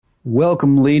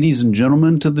Welcome, ladies and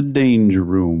gentlemen, to the Danger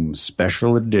Room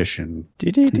Special Edition.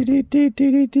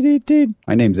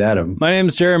 My name's Adam. My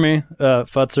name's Jeremy.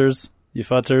 Futzers. You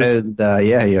futzers. And,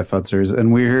 yeah, futzers.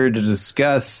 And we're here to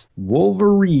discuss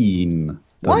Wolverine,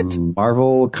 the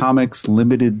Marvel Comics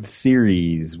Limited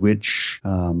Series, which,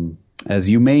 as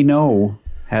you may know,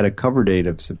 had a cover date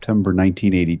of September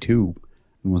 1982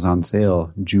 and was on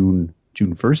sale June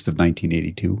 1st of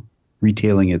 1982.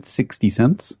 Retailing at 60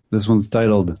 cents. This one's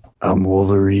titled, I'm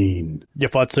Wolverine. You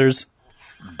futzers.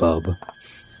 Bub.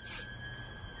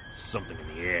 Something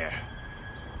in the air.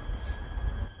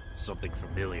 Something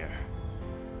familiar.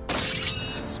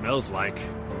 It smells like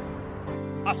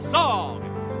a song.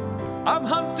 I'm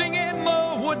hunting in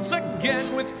the woods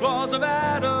again with claws of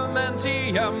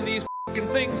adamantium. These fucking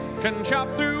things can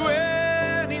chop through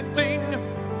anything.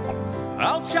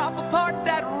 I'll chop apart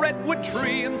that redwood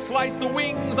tree and slice the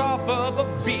wings off of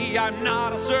a bee. I'm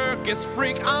not a circus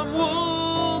freak, I'm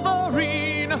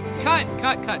Wolverine.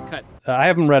 Cut. I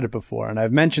haven't read it before, and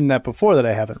I've mentioned that before that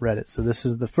I haven't read it, so this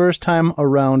is the first time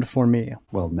around for me.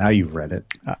 Well, now you've read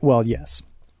it. Well, yes.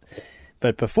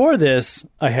 But before this,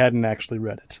 I hadn't actually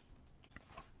read it.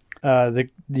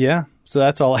 So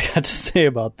that's all I got to say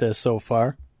about this so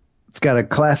far. It's got a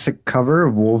classic cover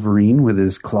of Wolverine with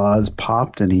his claws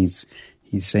popped, and he's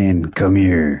saying, come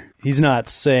here. He's not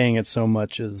saying it so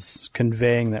much as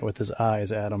conveying that with his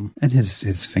eyes, Adam. And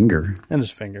his finger. And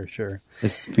his finger, sure.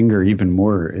 His finger even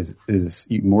more is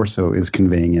more so is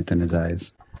conveying it than his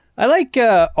eyes. I like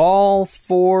all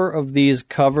four of these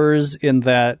covers in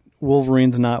that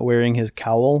Wolverine's not wearing his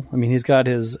cowl. I mean, he's got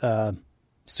his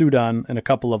suit on in a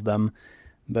couple of them,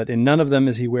 but in none of them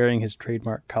is he wearing his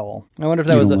trademark cowl. I wonder if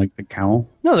that was like the cowl?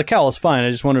 No, the cowl is fine.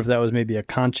 I just wonder if that was maybe a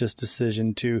conscious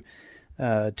decision to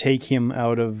take him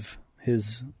out of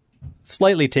being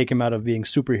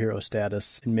superhero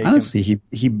status and make honestly,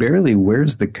 he barely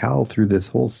wears the cowl through this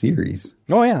whole series.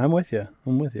 Oh yeah, I'm with you.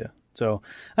 So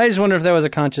I just wonder if that was a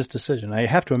conscious decision. I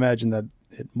have to imagine that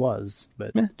it was,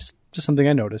 but just something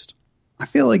I noticed. I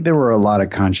feel like there were a lot of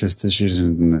conscious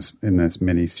decisions in this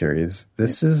miniseries.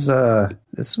 This was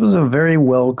a very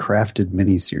well crafted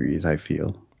miniseries. I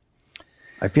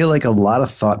feel like a lot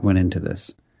of thought went into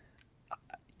this.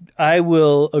 I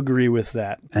will agree with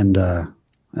that. And I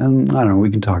don't know.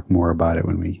 We can talk more about it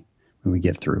when we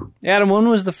get through. Adam, when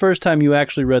was the first time you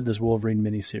actually read this Wolverine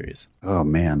miniseries? Oh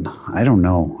man, I don't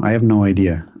know. I have no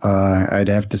idea. I'd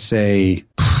have to say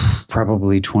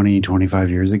probably 20,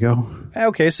 25 years ago.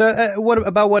 Okay, so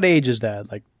what age is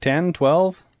that? Like 10,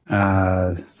 12?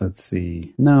 Let's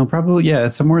see. No, probably, yeah,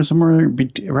 somewhere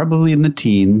probably in the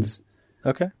teens.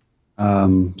 Okay.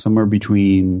 Somewhere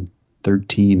between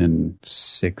 13 and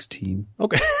 16.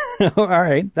 Okay. All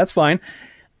right, that's fine.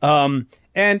 And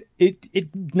it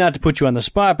not to put you on the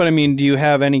spot, but I mean, do you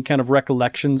have any kind of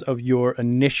recollections of your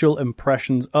initial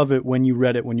impressions of it when you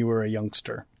read it when you were a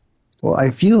youngster? Well,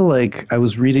 I feel like I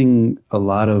was reading a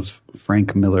lot of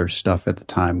Frank Miller stuff at the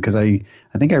time because I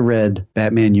think I read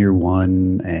Batman Year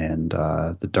One and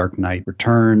The Dark Knight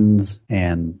Returns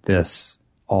and this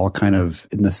all kind of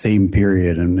in the same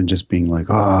period and just being like,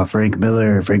 oh, Frank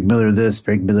Miller this,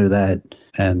 Frank Miller that.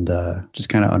 And just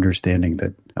kind of understanding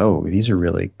that, oh, these are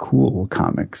really cool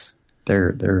comics.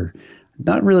 They're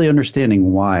not really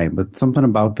understanding why, but something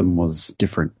about them was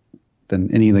different than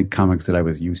any of the comics that I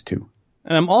was used to.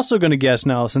 And I'm also going to guess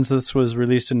now, since this was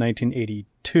released in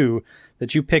 1982,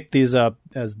 that you picked these up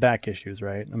as back issues,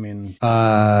 right? I mean,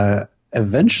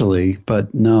 eventually,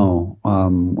 but no.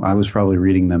 I was probably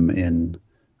reading them in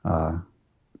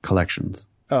collections.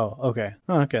 Oh, okay.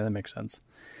 Oh, okay, that makes sense.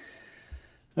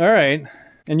 All right.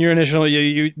 And your initial,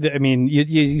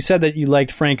 you said that you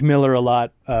liked Frank Miller a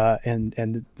lot,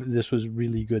 and this was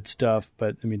really good stuff.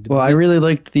 But I mean, I really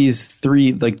liked these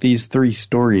three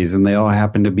stories, and they all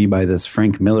happened to be by this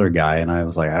Frank Miller guy. And I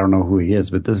was like, I don't know who he is,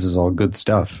 but this is all good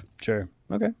stuff. Sure.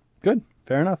 Okay. Good.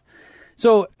 Fair enough.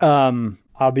 So,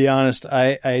 I'll be honest,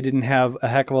 I didn't have a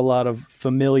heck of a lot of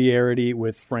familiarity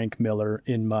with Frank Miller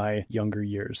in my younger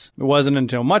years. It wasn't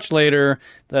until much later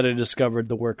that I discovered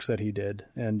the works that he did,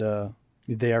 and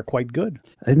they are quite good.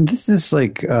 And this is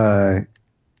okay,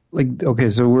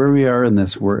 so where we are in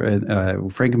this,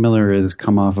 Frank Miller has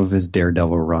come off of his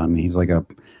Daredevil run. He's like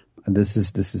this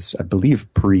is I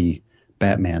believe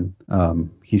pre-Batman.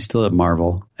 He's still at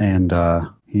Marvel, and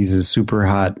he's a super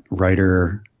hot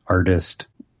writer, artist.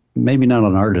 Maybe not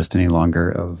an artist any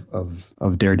longer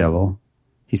of Daredevil.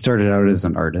 He started out as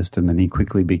an artist, and then he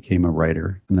quickly became a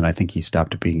writer. And then I think he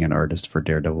stopped being an artist for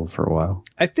Daredevil for a while.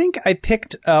 I think I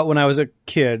picked out when I was a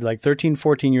kid, like 13,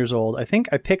 14 years old, I think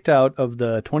I picked out of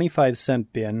the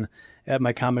 25-cent bin at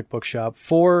my comic book shop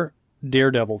 4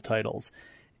 Daredevil titles.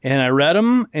 And I read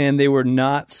them, and they were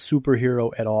not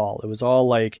superhero at all. It was all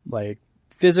like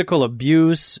physical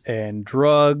abuse and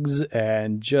drugs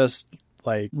and just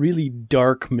like really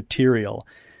dark material.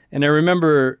 And I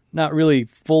remember not really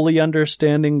fully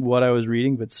understanding what I was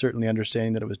reading, but certainly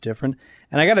understanding that it was different.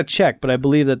 And I got to check, but I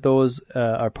believe that those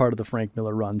are part of the Frank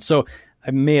Miller run. So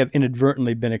I may have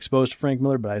inadvertently been exposed to Frank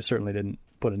Miller, but I certainly didn't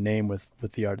put a name with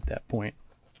the art at that point.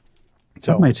 It's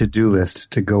on my to-do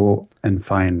list to go and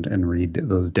find and read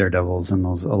those Daredevils and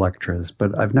those Electras,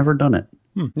 but I've never done it.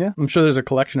 Yeah, I'm sure there's a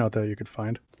collection out there you could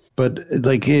find. But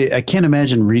like, I can't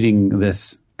imagine reading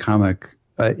this comic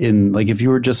in like if you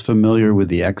were just familiar with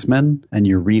the X-Men and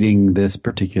you're reading this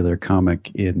particular comic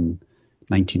in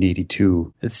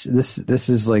 1982. This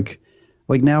is like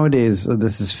nowadays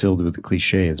this is filled with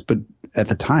cliches, but at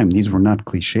the time these were not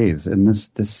cliches, and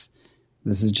this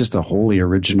is just a wholly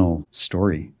original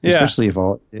story. Yeah. Especially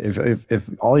if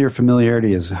all your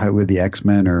familiarity is with the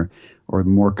X-Men or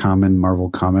more common Marvel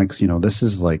comics, this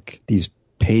is like these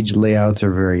page layouts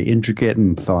are very intricate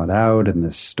and thought out, and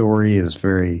this story is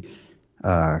very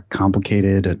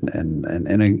complicated and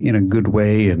in a good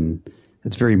way, and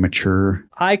it's very mature.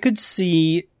 I could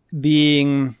see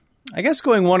being, I guess,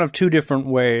 going one of two different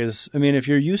ways. I mean, if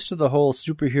you're used to the whole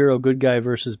superhero good guy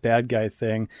versus bad guy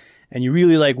thing, and you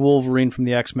really like Wolverine from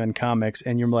the X-Men comics,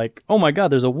 and you're like, oh my God,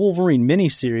 there's a Wolverine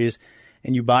miniseries,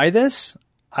 and you buy this,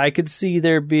 I could see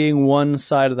there being one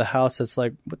side of the house that's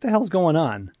like, what the hell's going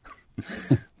on?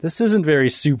 This isn't very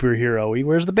superhero-y.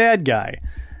 Where's the bad guy?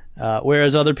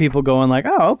 Whereas other people going like,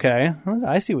 oh, okay,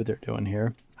 I see what they're doing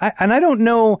here. And I don't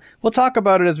know, we'll talk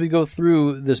about it as we go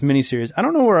through this miniseries. I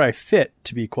don't know where I fit,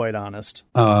 to be quite honest.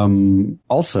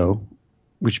 Also,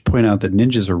 we should point out that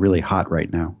ninjas are really hot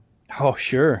right now. Oh,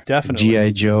 sure. Definitely.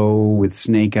 G.I. Joe with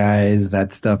Snake Eyes,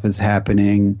 that stuff is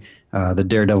happening. The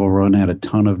Daredevil run had a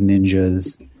ton of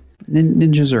ninjas.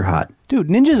 Ninjas are hot. Dude,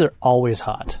 ninjas are always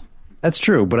hot. That's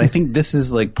true, but I think this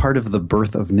is like part of the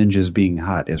birth of ninjas being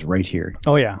hot is right here.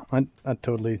 Oh, yeah. I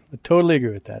totally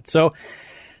agree with that. So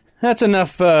that's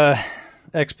enough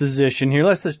exposition here.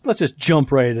 Let's just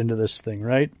jump right into this thing,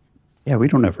 right? Yeah, we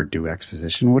don't ever do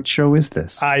exposition. What show is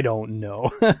this? I don't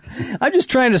know. I'm just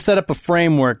trying to set up a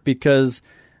framework because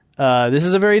this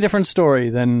is a very different story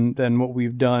than what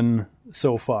we've done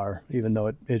so far, even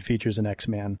though it features an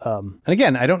X-Man. And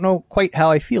again, I don't know quite how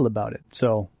I feel about it,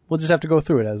 so we'll just have to go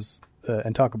through it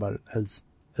and talk about it as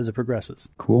it progresses.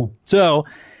 Cool. So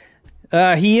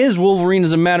he is Wolverine,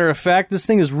 as a matter of fact. This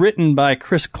thing is written by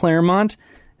Chris Claremont.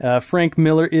 Frank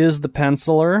Miller is the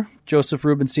penciler. Joseph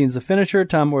Rubinstein's the finisher.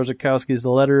 Tom Orzechowski is the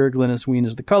letterer. Glynis Wein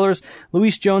is the colors.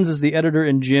 Luis Jones is the editor,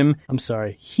 and Heem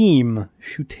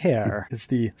Schutter is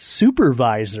the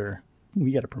supervisor.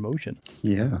 We got a promotion.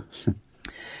 Yeah.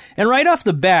 And right off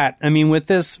the bat, I mean, with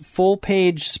this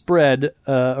full-page spread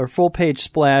or full-page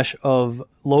splash of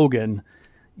Logan,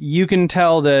 you can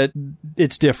tell that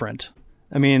it's different.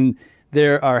 I mean,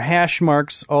 there are hash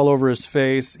marks all over his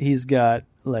face. He's got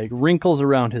like wrinkles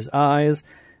around his eyes.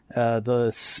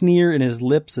 The sneer in his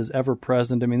lips is ever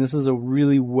present. I mean, this is a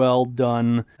really well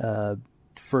done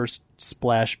first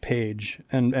splash page,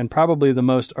 and probably the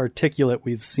most articulate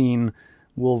we've seen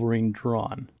Wolverine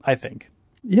drawn, I think.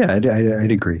 Yeah,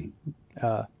 I'd agree.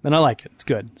 And I like it. It's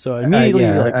good. So immediately,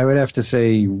 I would have to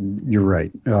say you're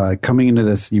right. Coming into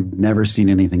this, you've never seen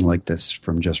anything like this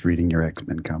from just reading your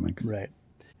X-Men comics, right?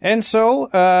 And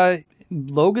so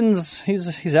Logan's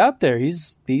he's out there.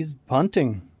 He's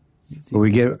hunting. We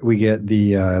get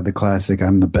the classic.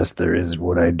 I'm the best there is at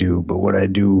what I do, but what I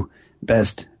do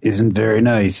best isn't very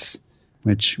nice,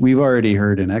 which we've already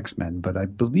heard in X-Men. But I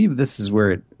believe this is where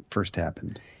it first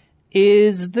happened.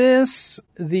 Is this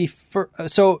the first?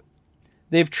 So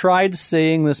they've tried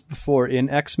saying this before in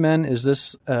X-Men. Is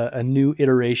this a new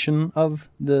iteration of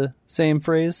the same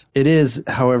phrase? It is.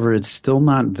 However, it's still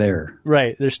not there.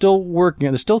 Right. They're still working.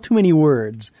 There's still too many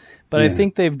words. But yeah. I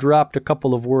think they've dropped a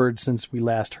couple of words since we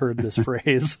last heard this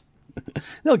phrase.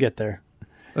 They'll get there.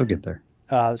 They'll get there.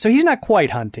 So he's not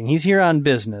quite hunting. He's here on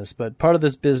business, but part of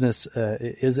this business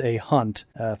is a hunt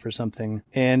for something.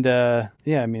 And I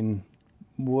mean,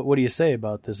 what do you say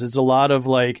about this? It's a lot of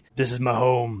like, this is my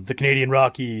home, the Canadian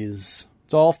Rockies.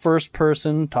 It's all first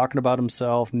person, talking about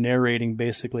himself, narrating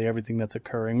basically everything that's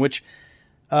occurring, which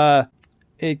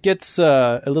it gets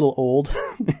a little old,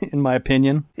 in my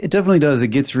opinion. It definitely does. It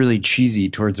gets really cheesy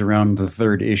towards around the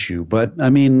third issue. But,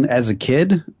 I mean, as a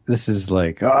kid, this is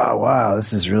like, oh, wow,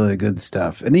 this is really good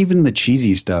stuff. And even the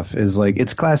cheesy stuff is like,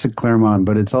 it's classic Claremont,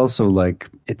 but it's also like,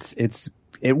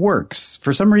 it works.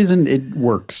 For some reason, it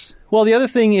works. Well, the other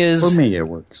thing is... For me, it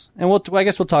works. And I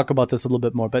guess we'll talk about this a little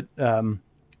bit more, but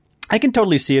I can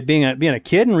totally see it being a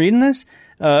kid and reading this,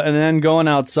 and then going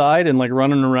outside and like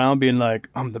running around being like,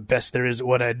 I'm the best there is at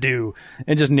what I do,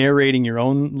 and just narrating your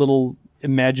own little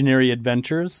imaginary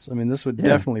adventures. I mean, this would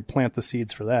definitely plant the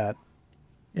seeds for that.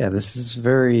 Yeah, this is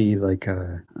very like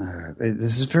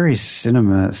this is very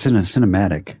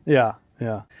cinematic. Yeah.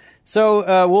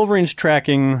 So Wolverine's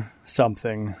tracking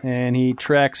something, and he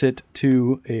tracks it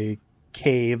to a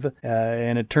cave,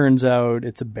 and it turns out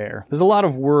it's a bear. There's a lot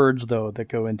of words, though, that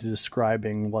go into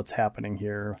describing what's happening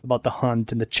here, about the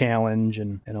hunt and the challenge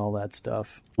and all that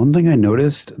stuff. One thing I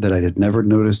noticed that I had never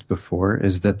noticed before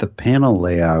is that the panel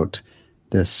layout,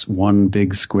 this one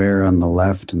big square on the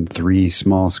left and 3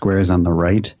 small squares on the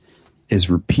right, is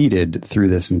repeated through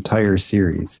this entire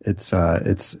series. It's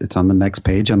on the next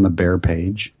page, on the bear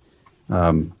page.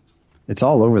 It's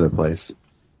all over the place.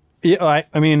 Yeah,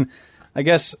 I mean, I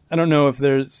guess, I don't know if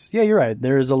there's... Yeah, you're right.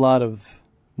 There is a lot of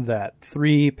that.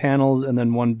 3 panels and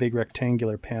then 1 big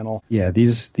rectangular panel. Yeah,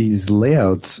 these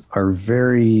layouts are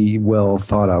very well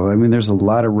thought of. I mean, there's a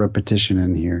lot of repetition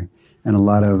in here and a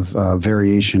lot of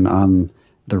variation on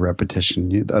the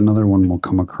repetition. Another one we'll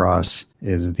come across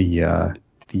is the I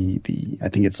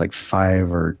think it's like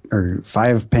 5 or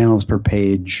 5 panels per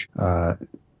page,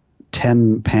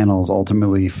 10 panels,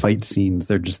 ultimately fight scenes.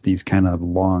 They're just these kind of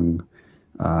long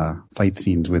fight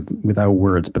scenes without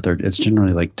words, but it's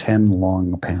generally like 10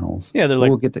 long panels. Yeah, they're like,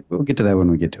 we'll get to that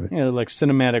when we get to it. Yeah, they're like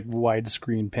cinematic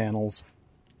widescreen panels.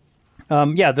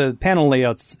 The panel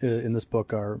layouts in this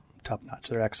book are top notch.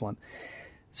 They're excellent.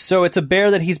 So it's a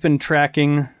bear that he's been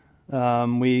tracking.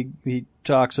 He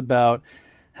talks about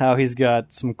how he's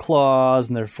got some claws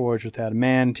and they're forged with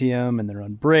adamantium and they're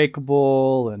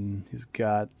unbreakable, and he's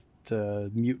got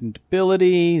mutant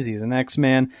abilities. He's an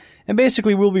X-Man, and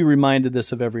basically we'll be reminded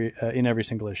this of in every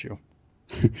single issue.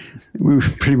 We're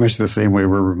pretty much the same way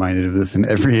we're reminded of this in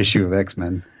every issue of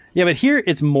X-Men. Yeah, but here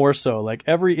it's more so. Like,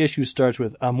 every issue starts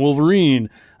with, I'm Wolverine,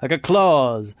 I got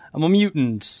claws, I'm a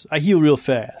mutant, I heal real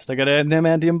fast, I got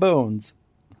adamantium bones.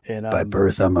 And, by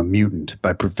birth, I'm a mutant.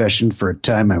 By profession, for a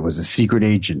time, I was a secret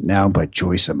agent. Now, by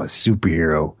choice, I'm a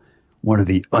superhero. One of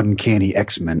the uncanny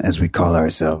X-Men, as we call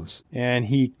ourselves. And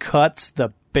he cuts the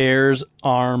bear's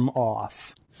arm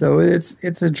off. So it's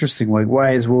interesting. Like,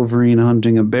 why is Wolverine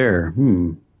hunting a bear?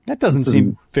 That doesn't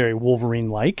seem very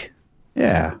Wolverine-like.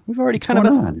 Yeah. We've already kind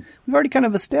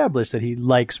of established that he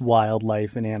likes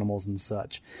wildlife and animals and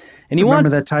such. And remember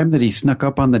that time that he snuck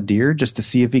up on the deer just to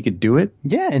see if he could do it?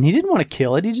 Yeah, and he didn't want to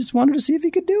kill it. He just wanted to see if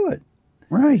he could do it.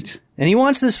 Right. And he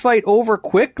wants this fight over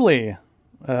quickly.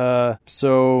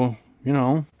 So,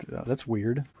 that's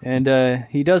weird. And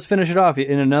he does finish it off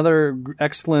in another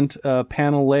excellent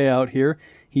panel layout here.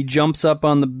 He jumps up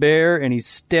on the bear and he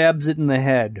stabs it in the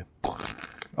head.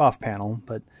 Off panel,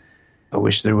 but... I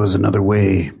wish there was another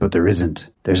way, but there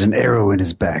isn't. There's an arrow in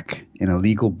his back, an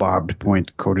illegal barbed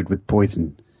point coated with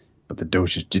poison. But the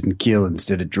dosage didn't kill.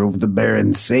 Instead, it drove the bear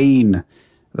insane.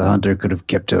 The hunter could have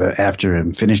kept after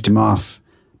him, finished him off.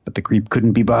 But the creep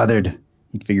couldn't be bothered.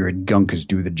 He'd figured gunkers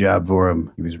do the job for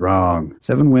him. He was wrong.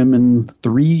 7 men,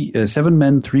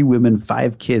 3 women,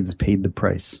 5 kids paid the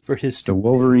price. For his... So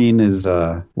Wolverine's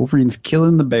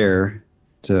killing the bear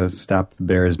to stop the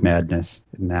bear's madness,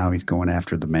 and now he's going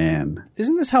after the man.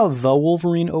 Isn't this how The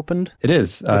Wolverine opened? It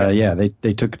is. Okay. Yeah,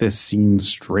 they took this scene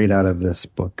straight out of this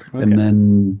book, and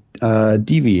then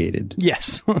deviated.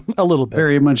 Yes, a little bit.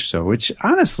 Very much so, which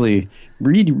honestly,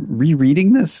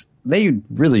 rereading this, they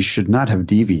really should not have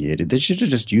deviated. They should have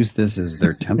just used this as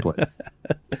their template.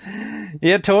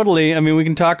 Yeah, totally. I mean, we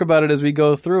can talk about it as we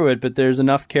go through it, but there's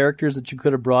enough characters that you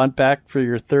could have brought back for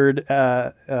your third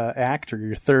act or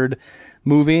your third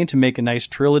movie to make a nice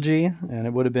trilogy, and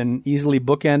it would have been easily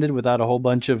bookended without a whole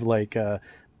bunch of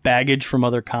baggage from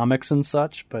other comics and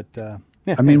such. But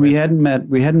yeah, I mean, we hadn't met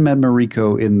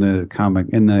Mariko in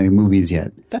the movies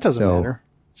yet. That doesn't matter.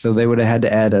 So they would have had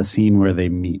to add a scene where they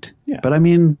meet. Yeah. But I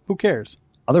mean, who cares?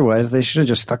 Otherwise, they should have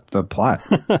just stuck to the plot.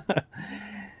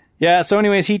 Yeah, so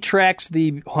anyways, he tracks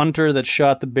the hunter that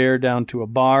shot the bear down to a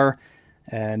bar,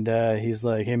 and he's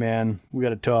like, hey man, we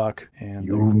gotta talk. And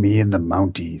you, me, and the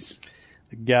Mounties.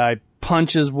 The guy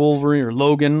punches Wolverine, or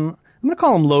Logan. I'm gonna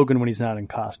call him Logan when he's not in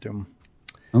costume.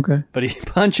 Okay. But he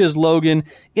punches Logan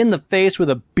in the face with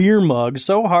a beer mug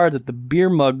so hard that the beer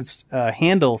mug's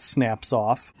handle snaps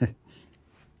off.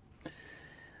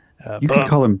 You could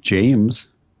call him James.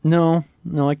 No,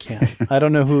 I can't. I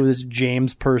don't know who this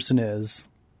James person is.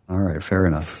 All right, fair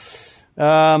enough.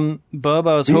 Bub,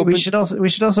 I was hoping... We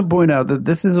should also point out that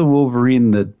this is a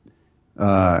Wolverine that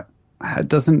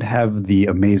doesn't have the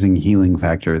amazing healing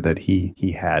factor that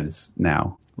he has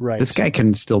now. Right. This guy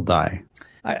can still die.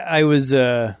 I was,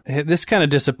 this kind of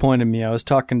disappointed me. I was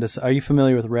talking to, are you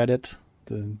familiar with Reddit,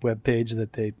 the webpage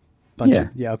that they yeah,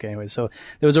 okay, anyway. So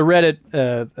there was a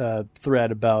Reddit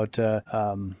thread about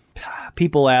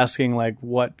people asking, like,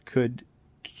 what could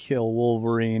kill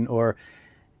Wolverine, or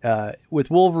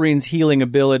with Wolverine's healing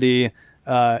ability,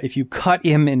 if you cut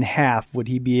him in half, would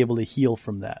he be able to heal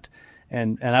from that?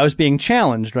 And I was being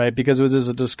challenged, right? Because it was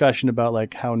a discussion about,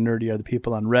 like, how nerdy are the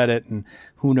people on Reddit and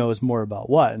who knows more about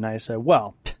what. And I said,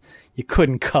 well, you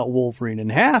couldn't cut Wolverine in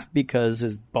half because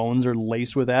his bones are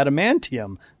laced with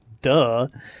adamantium. Duh.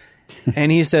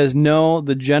 And he says, no,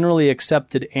 the generally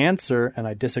accepted answer, and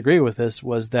I disagree with this,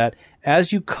 was that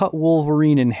as you cut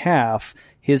Wolverine in half,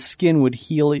 his skin would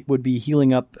be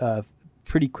healing up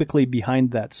pretty quickly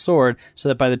behind that sword, so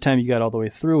that by the time you got all the way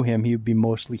through him, he would be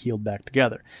mostly healed back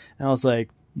together. And I was like,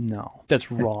 no, that's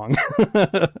wrong.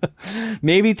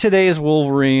 Maybe today's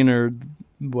Wolverine or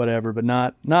whatever, but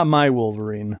not my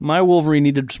Wolverine. My Wolverine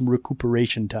needed some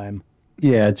recuperation time.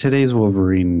 Yeah, today's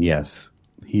Wolverine, yes.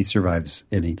 He survives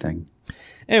anything.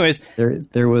 Anyways,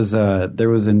 there was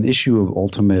an issue of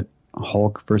Ultimate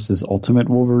Hulk versus Ultimate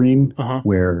Wolverine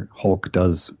where Hulk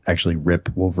does actually rip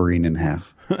Wolverine in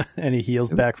half, and he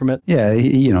heals back from it. Yeah,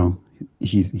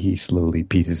 he slowly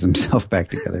pieces himself back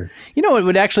together. You know, it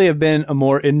would actually have been a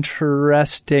more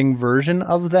interesting version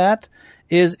of that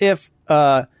is if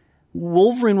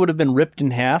Wolverine would have been ripped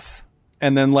in half,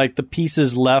 and then like the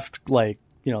pieces left like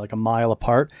a mile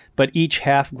apart, but each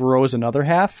half grows another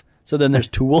half. So then there's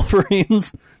two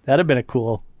Wolverines. That'd have been a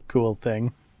cool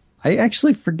thing. I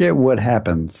actually forget what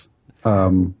happens.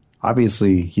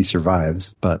 Obviously he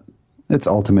survives, but it's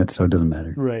Ultimate, so it doesn't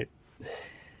matter. Right.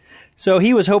 So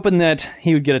he was hoping that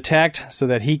he would get attacked so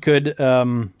that he could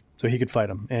fight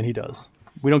him, and he does.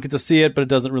 We don't get to see it, but it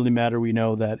doesn't really matter. We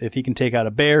know that if he can take out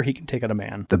a bear, he can take out a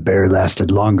man. The bear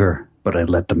lasted longer, but I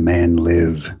let the man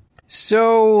live.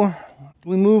 So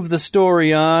we move the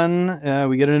story on.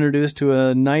 We get introduced to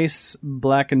a nice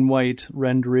black and white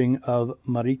rendering of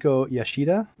Mariko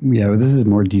Yashida. Yeah, well, this is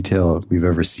more detail we've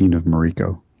ever seen of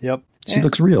Mariko. Yep. She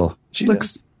looks real. She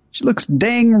looks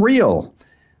dang real.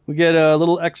 We get a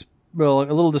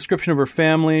little description of her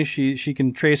family. She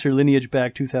can trace her lineage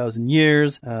back 2,000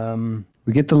 years.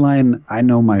 We get the line, "I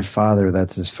know my father,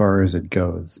 that's as far as it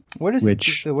goes." Where does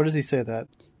he say that?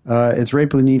 It's right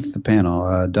beneath the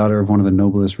panel. Daughter of one of the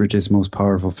noblest, richest, most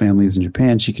powerful families in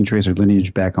Japan. She can trace her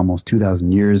lineage back almost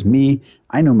 2,000 years. Me,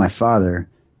 I know my father.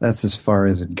 That's as far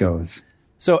as it goes.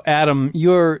 So, Adam,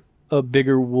 you're a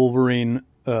bigger Wolverine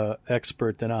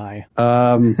expert than I.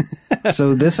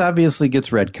 So this obviously gets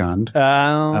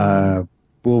retconned.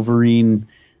 Wolverine,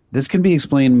 this can be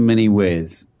explained in many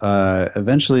ways.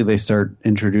 Eventually they start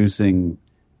introducing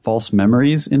false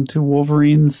memories into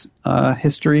Wolverine's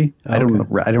history.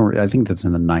 Okay. I think that's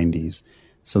in the 90s.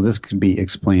 So this could be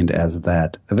explained as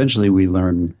that. Eventually we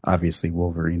learn, obviously,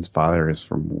 Wolverine's father is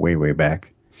from way, way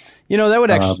back. That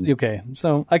would actually... okay,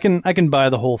 so I can buy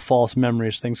the whole false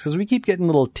memories things, because we keep getting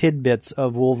little tidbits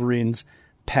of Wolverine's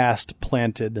past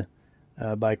planted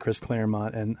by Chris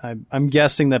Claremont, and I'm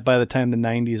guessing that by the time the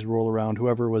 90s roll around,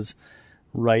 whoever was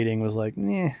writing was like,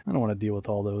 I don't want to deal with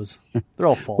all those. They're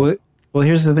all false. Well,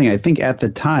 here's the thing. I think at the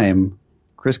time,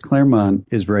 Chris Claremont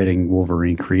is writing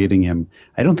Wolverine, creating him.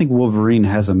 I don't think Wolverine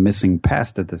has a missing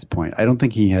past at this point. I don't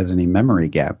think he has any memory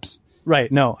gaps. Right.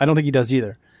 No, I don't think he does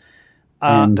either.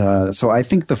 So I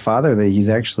think the father that he's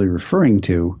actually referring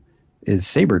to is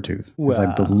Sabretooth. Because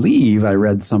I believe I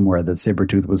read somewhere that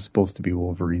Sabretooth was supposed to be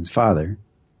Wolverine's father.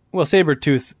 Well,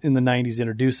 Sabretooth in the 90s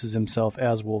introduces himself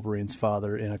as Wolverine's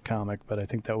father in a comic, but I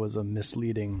think that was a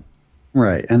misleading...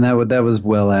 Right, and that was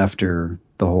well after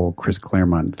the whole Chris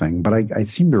Claremont thing. But I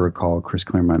seem to recall Chris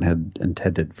Claremont had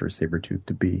intended for Sabretooth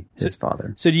to be his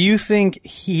father. So do you think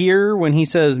here, when he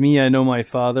says, "Me, I know my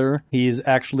father," he's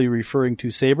actually referring to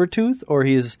Sabretooth, or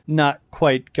he's not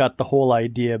quite got the whole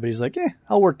idea, but he's like,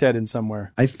 I'll work that in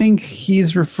somewhere? I think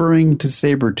he's referring to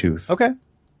Sabretooth. Okay.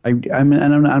 I'm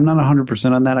not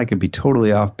 100% on that. I could be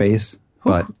totally off base.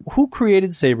 But who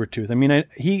created Sabretooth? I mean,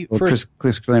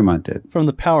 Chris Claremont did. From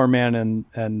the Power Man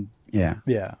and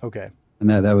yeah, okay. And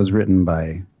that was written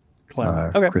by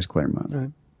Chris Claremont. Right.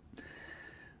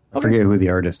 I forget who the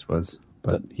artist was,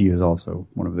 but he was also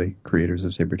one of the creators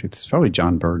of Sabretooth. It's probably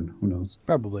John Byrne. Who knows?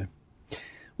 Probably.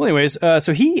 Well, anyways,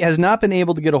 so he has not been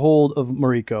able to get a hold of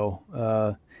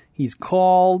Mariko. He's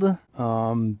called.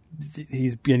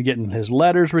 He's been getting his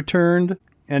letters returned.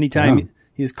 Anytime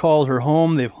he's called her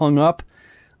home, they've hung up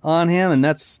on him, and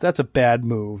that's a bad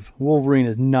move. Wolverine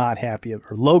is not happy, or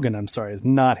Logan, I'm sorry, is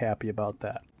not happy about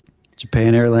that.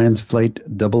 Japan Airlines Flight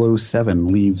 007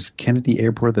 leaves Kennedy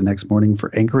Airport the next morning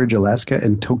for Anchorage, Alaska,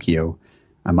 and Tokyo.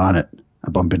 I'm on it. I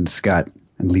bump into Scott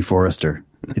and Lee Forrester.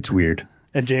 It's weird.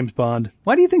 And James Bond.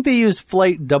 Why do you think they use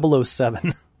Flight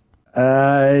 007?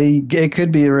 It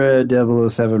could be a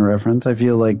 007 reference. I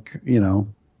feel like,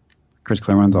 Chris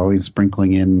Claremont's always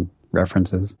sprinkling in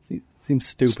references. Seems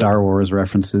stupid. Star Wars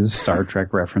references, Star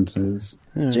Trek references,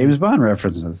 James Bond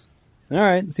references. All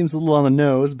right. Seems a little on the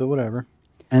nose, but whatever.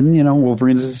 And,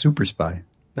 Wolverine's a super spy.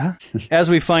 As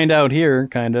we find out here,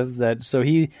 kind of,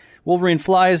 Wolverine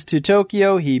flies to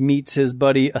Tokyo. He meets his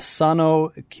buddy Asano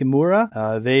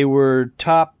Kimura. They were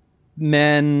top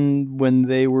men when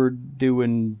they were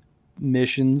doing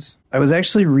missions. I was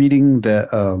actually reading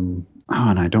that, and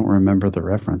I don't remember the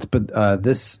reference, but a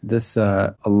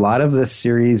lot of this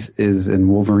series is in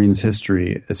Wolverine's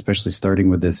history, especially starting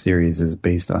with this series, is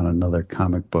based on another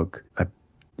comic book.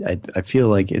 I feel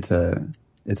like it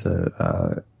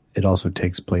also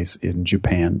takes place in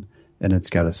Japan, and it's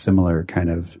got a similar kind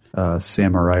of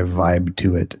samurai vibe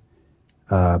to it,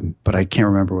 but I can't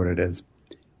remember what it is.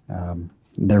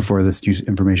 Therefore, this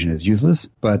information is useless.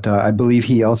 But I believe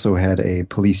he also had a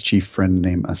police chief friend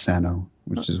named Asano,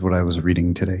 which is what I was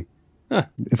reading today. Huh.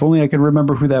 If only I could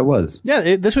remember who that was.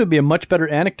 Yeah, this would be a much better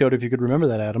anecdote if you could remember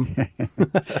that, Adam.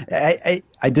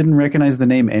 I didn't recognize the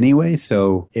name anyway,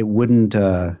 so it wouldn't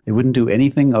do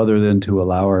anything other than to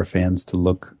allow our fans to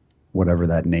look whatever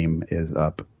that name is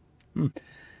up.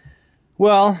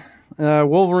 Well,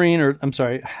 Wolverine,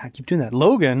 I keep doing that.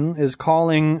 Logan is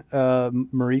calling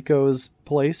Mariko's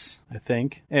place, I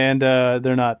think, and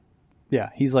they're not.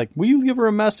 Yeah, he's like, will you give her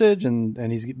a message? And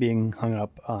he's being hung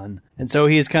up on. And so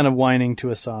he's kind of whining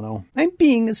to Asano. I'm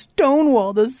being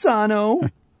stonewalled, Asano.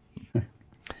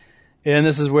 And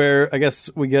this is where I guess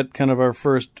we get kind of our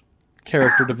first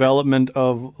character development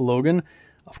of Logan.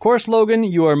 Of course, Logan,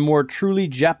 you are more truly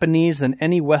Japanese than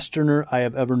any Westerner I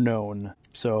have ever known.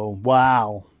 So,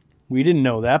 wow. We didn't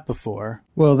know that before.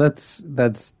 Well, that's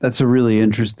a really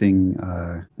interesting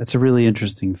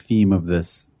theme of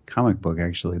this comic book.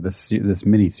 Actually, this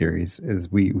miniseries is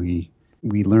we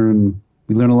learn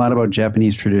a lot about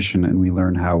Japanese tradition, and we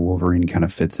learn how Wolverine kind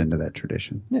of fits into that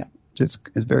tradition. Yeah, it's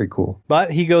very cool.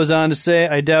 But he goes on to say,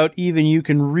 "I doubt even you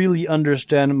can really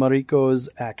understand Mariko's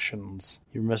actions.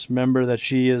 You must remember that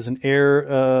she is an heir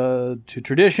to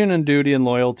tradition and duty and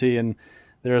loyalty, and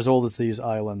they're as old as these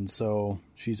islands, so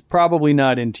she's probably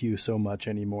not into you so much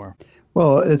anymore."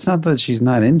 Well, it's not that she's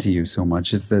not into you so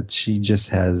much, it's that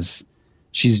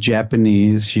she's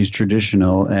Japanese, she's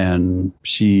traditional, and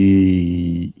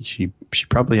she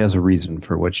probably has a reason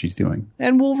for what she's doing.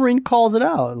 And Wolverine calls it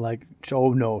out, like,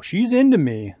 oh no, she's into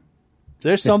me.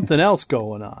 There's something else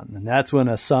going on. And that's when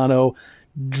Asano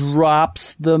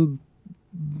drops the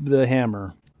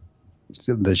hammer.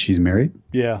 That she's married?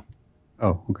 Yeah.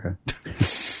 Oh, okay.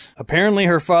 Apparently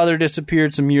her father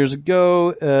disappeared some years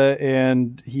ago,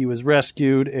 and he was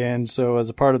rescued, and so as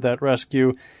a part of that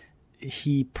rescue,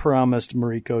 he promised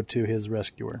Mariko to his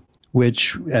rescuer.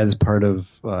 Which, as part of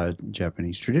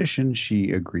Japanese tradition,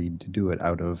 she agreed to do it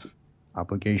out of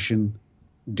obligation,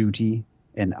 duty,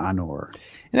 and honor.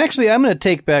 And actually, I'm going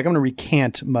to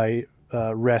recant my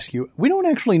rescue. We don't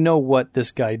actually know what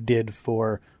this guy did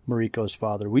for Mariko's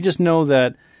father. We just know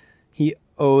that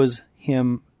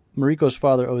Mariko's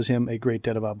father owes him a great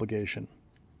debt of obligation.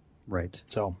 Right.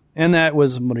 So, and that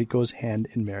was Mariko's hand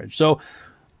in marriage. So,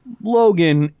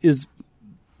 Logan he's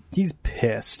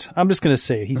pissed. I'm just going to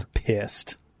say it. He's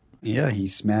pissed. Yeah, he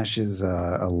smashes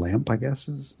a lamp, I guess.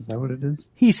 Is that what it is?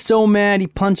 He's so mad, he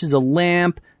punches a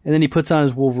lamp, and then he puts on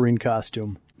his Wolverine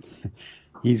costume.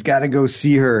 He's got to go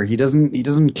see her. He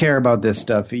doesn't care about this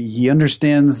stuff. He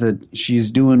understands that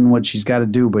she's doing what she's got to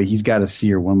do, but he's got to see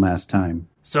her one last time.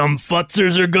 Some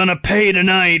futzers are gonna pay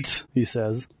tonight, he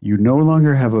says. You no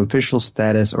longer have official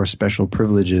status or special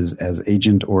privileges as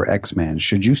Agent or X-Man.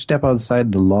 Should you step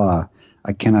outside the law,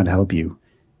 I cannot help you.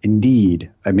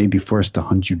 Indeed, I may be forced to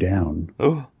hunt you down.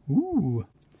 Oh, ooh.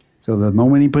 So the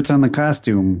moment he puts on the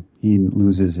costume, he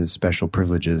loses his special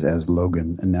privileges as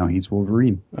Logan, and now he's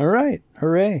Wolverine. All right.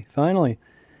 Hooray. Finally.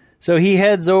 So he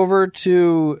heads over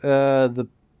to the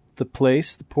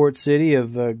place, the port city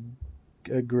of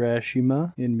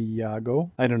Grashima in Miyagi.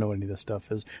 I don't know what any of this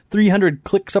stuff is. 300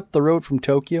 clicks up the road from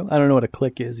Tokyo. I don't know what a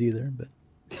click is either, but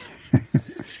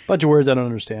bunch of words I don't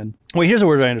understand. Wait, here's a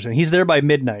word I understand. He's there by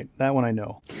midnight. That one I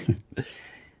know.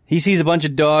 He sees a bunch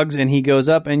of dogs, and he goes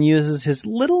up and uses his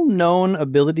little-known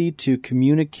ability to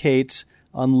communicate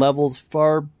on levels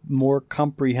far more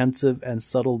comprehensive and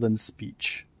subtle than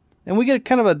speech. And we get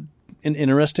kind of an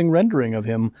interesting rendering of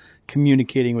him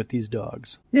communicating with these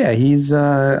dogs. Yeah, he's,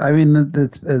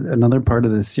 that's another part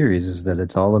of this series is that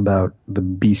it's all about the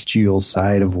bestial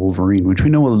side of Wolverine, which we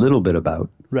know a little bit about.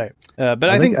 Right. But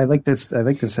I like this. I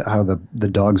like this. How the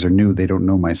dogs are new. They don't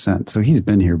know my scent. So he's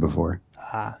been here before.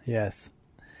 Ah, yes.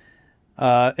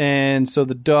 And so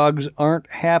the dogs aren't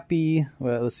happy.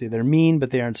 Well, let's see. They're mean, but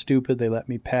they aren't stupid. They let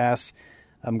me pass.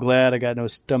 I'm glad I got no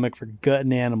stomach for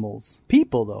gutting animals.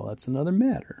 People, though, that's another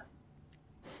matter.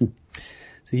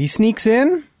 So he sneaks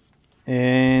in,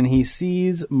 and he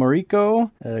sees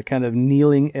Mariko kind of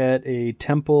kneeling at a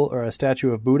temple or a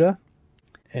statue of Buddha.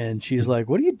 And she's like,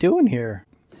 what are you doing here?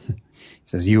 He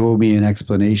says, you owe me an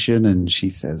explanation. And she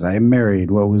says, I am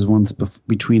married. What was once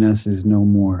between us is no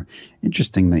more.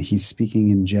 Interesting that he's speaking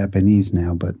in Japanese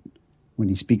now, but when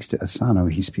he speaks to Asano,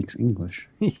 he speaks English.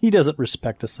 He doesn't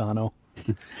respect Asano.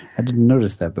 I didn't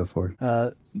notice that before.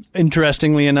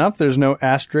 Interestingly enough, there's no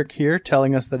asterisk here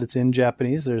telling us that it's in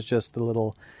Japanese. There's just the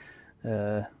little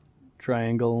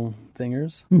triangle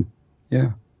thingers.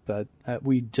 Yeah. But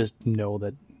we just know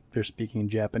that they're speaking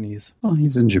Japanese. Well,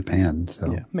 he's in Japan, so.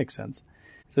 Yeah, makes sense.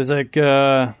 So he's like,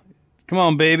 come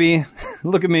on, baby.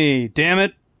 Look at me. Damn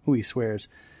it. Ooh, he swears.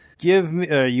 Give me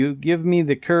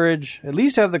the courage, at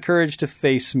least have the courage to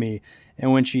face me.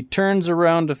 And when she turns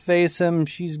around to face him,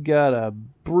 she's got a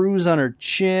bruise on her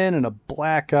chin and a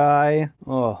black eye.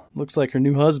 Oh, looks like her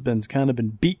new husband's kind of been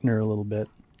beating her a little bit.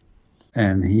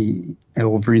 And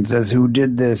Wolverine says, who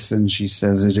did this? And she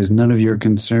says, it is none of your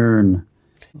concern.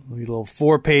 A little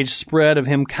 4-page spread of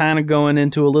him kind of going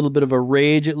into a little bit of a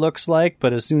rage, it looks like.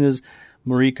 But as soon as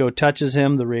Mariko touches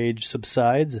him, the rage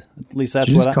subsides. At least that's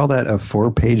Did you just call that a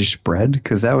 4-page spread?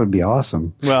 Because that would be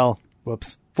awesome. Well,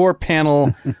 whoops.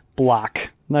 4-panel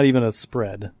block. Not even a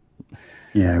spread.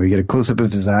 Yeah, we get a close-up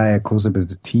of his eye, a close-up of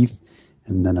his teeth,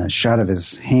 and then a shot of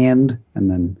his hand,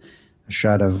 and then a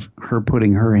shot of her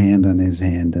putting her hand on his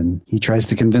hand. And he tries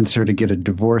to convince her to get a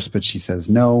divorce, but she says,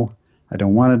 no, I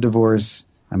don't want a divorce.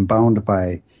 I'm bound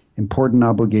by important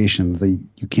obligations that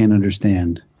you can't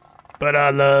understand. But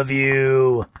I love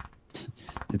you.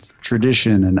 It's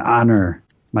tradition and honor.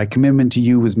 My commitment to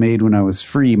you was made when I was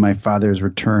free. My father's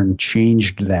return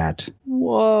changed that.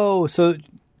 Whoa. So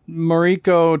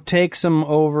Mariko takes him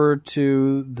over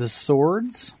to the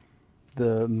swords?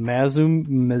 The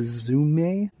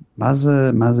Masamune?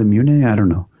 Masamune? I don't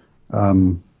know.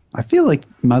 I feel like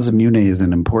Masamune is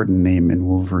an important name in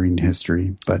Wolverine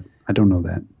history, but I don't know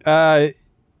that.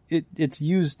 It's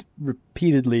used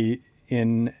repeatedly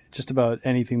in just about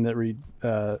anything that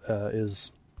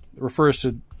refers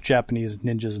to Japanese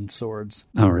ninjas and swords.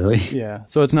 Oh, really? Yeah.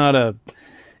 So it's not a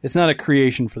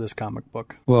creation for this comic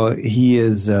book. Well, he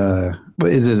is.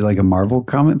 Is it like a Marvel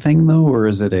comic thing though, or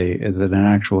is it an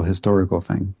actual historical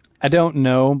thing? I don't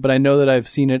know, but I know that I've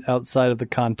seen it outside of the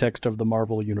context of the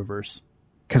Marvel universe.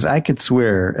 Because I could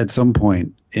swear at some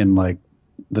point in like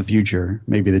the future,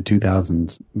 maybe the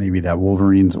 2000s, maybe that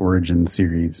Wolverine's Origin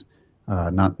series.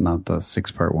 Not the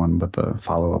 6-part one, but the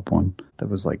follow-up one that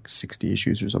was like 60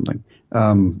 issues or something.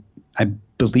 I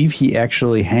believe he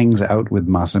actually hangs out with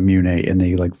Masamune and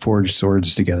they like forge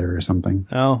swords together or something.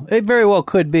 Oh, it very well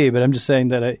could be, but I'm just saying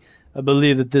that I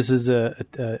believe that this is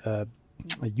a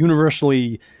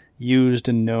universally used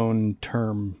and known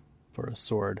term for a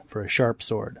sword, for a sharp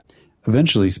sword.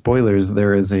 Eventually, spoilers,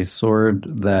 there is a sword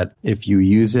that if you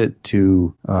use it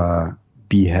to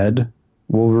behead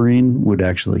Wolverine would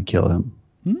actually kill him.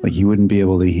 Like he wouldn't be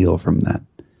able to heal from that.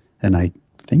 And I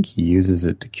think he uses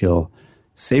it to kill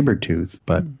Sabretooth,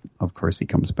 but of course he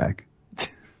comes back.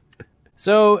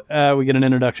 So we get an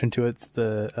introduction to it. It's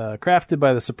the crafted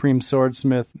by the Supreme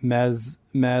Swordsmith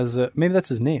maybe that's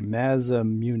his name,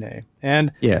 Masamune,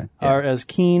 and are as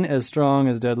keen, as strong,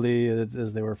 as deadly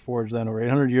as they were forged then over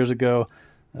 800 years ago.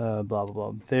 Blah blah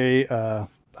blah. They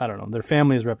I don't know. Their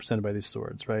family is represented by these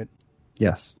swords, right?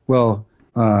 Yes. Well,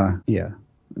 yeah.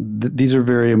 These are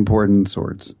very important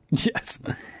swords. Yes.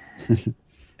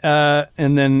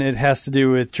 And then it has to do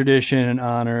with tradition and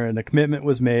honor, and a commitment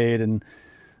was made, and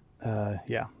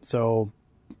so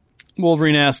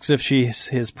Wolverine asks if she's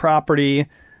his property,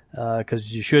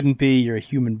 because you shouldn't be. You're a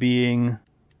human being.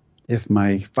 If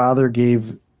my father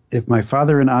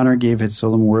in honor gave his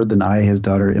solemn word, then I, his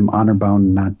daughter, am honor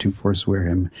bound not to forswear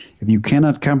him. If you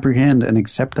cannot comprehend and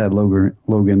accept that,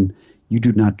 Logan, you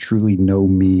do not truly know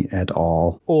me at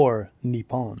all. Or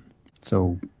Nippon.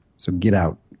 So get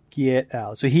out. Get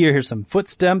out. So here's some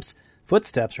footsteps,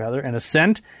 and a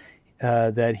scent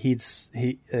that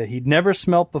he'd never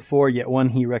smelt before, yet one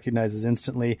he recognizes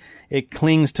instantly. It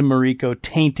clings to Mariko,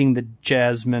 tainting the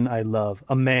jasmine I love.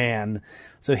 A man.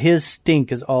 So his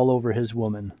stink is all over his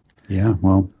woman. Yeah,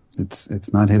 well,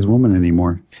 it's not his woman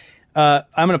anymore. I'm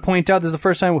going to point out this is the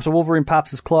first time so Wolverine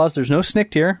pops his claws. There's no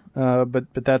snicked here,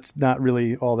 but that's not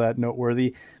really all that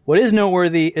noteworthy. What is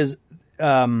noteworthy is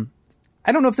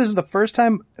I don't know if this is the first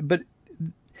time, but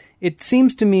it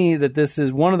seems to me that this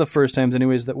is one of the first times,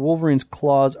 anyways, that Wolverine's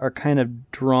claws are kind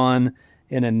of drawn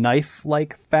in a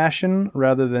knife-like fashion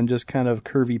rather than just kind of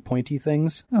curvy, pointy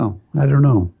things. Oh, I don't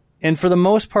know. And for the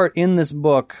most part in this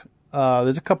book,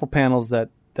 there's a couple panels that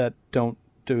don't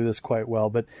do this quite well,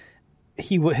 but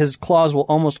his claws will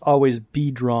almost always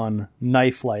be drawn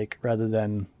knife-like rather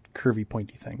than curvy,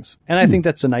 pointy things. And I think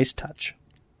that's a nice touch.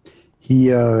 He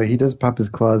does pop his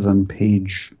claws on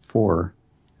page 4,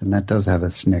 and that does have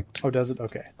a snicked. Oh, does it?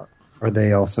 Okay. Are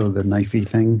they also the knifey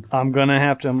thing? I'm gonna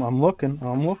have to. I'm looking.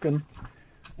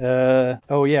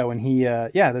 Oh yeah, when he.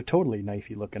 Yeah, they're totally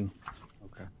knifey looking.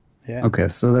 Okay. Yeah. Okay,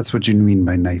 so that's what you mean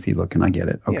by knifey looking. I get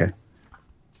it. Okay.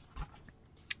 Yeah.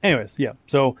 Anyways, yeah.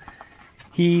 So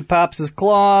he pops his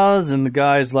claws, and the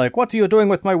guy's like, "What are you doing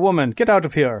with my woman? Get out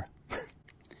of here!"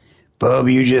 Bub,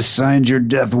 you just signed your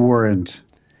death warrant.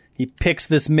 He picks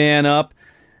this man up,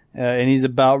 and he's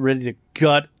about ready to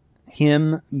gut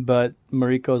him, but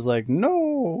Mariko's like,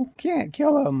 "No, can't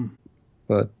kill him."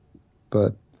 But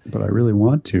I really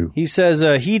want to. He says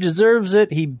he deserves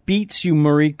it. He beats you,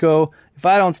 Mariko. If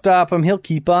I don't stop him, he'll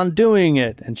keep on doing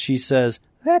it. And she says,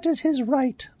 "That is his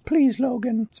right. Please,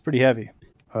 Logan." It's pretty heavy.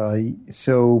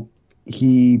 So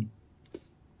he,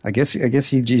 I guess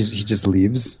he just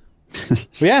leaves.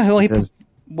 Yeah, well, he says,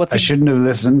 what's I shouldn't have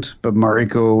listened, but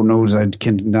Mariko knows I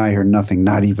can deny her nothing,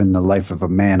 not even the life of a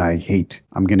man I hate.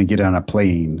 I'm gonna get on a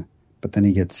plane. But then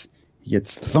he gets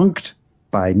thunked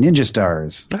by ninja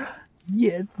stars.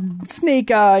 Yeah,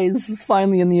 Snake Eyes is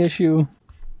finally in the issue.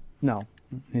 No,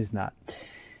 he's not.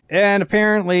 And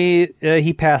apparently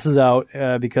he passes out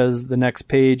because the next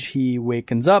page he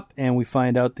wakens up and we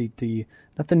find out the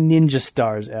not the ninja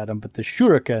stars, Adam, but the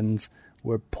shurikens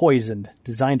were poisoned,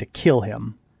 designed to kill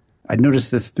him. I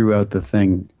noticed this throughout the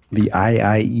thing. The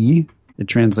IIE, it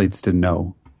translates to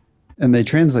no. And they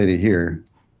translate it here.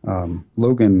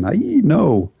 Logan, IE,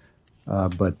 no.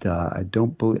 But I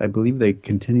believe they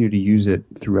continue to use it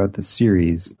throughout the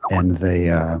series, and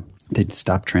they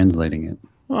stopped translating it.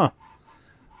 Huh.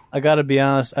 I gotta be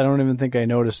honest, I don't even think I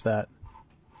noticed that.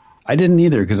 I didn't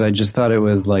either, because I just thought it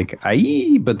was like,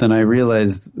 IE, but then I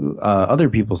realized other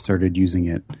people started using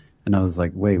it, and I was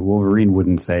like, wait, Wolverine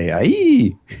wouldn't say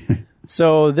IE.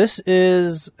 So this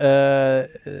is what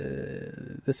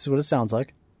it sounds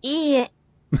like. Yeah.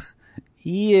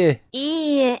 Yeah.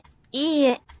 Yeah.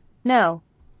 Yeah. No.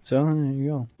 So there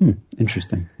you go.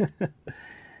 Interesting.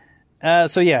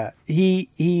 So yeah,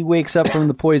 he wakes up from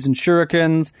the poisoned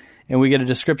shurikens, and we get a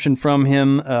description from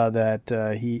him that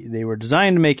they were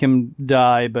designed to make him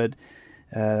die, but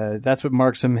that's what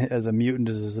marks him as a mutant,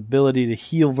 is his ability to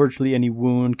heal virtually any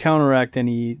wound, counteract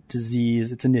any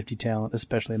disease. It's a nifty talent,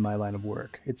 especially in my line of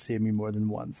work. It saved me more than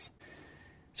once.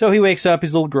 So he wakes up,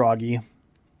 he's a little groggy.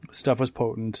 Stuff was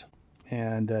potent.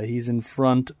 And he's in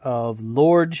front of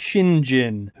Lord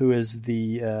Shinjin, who is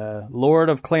the Lord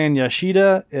of Clan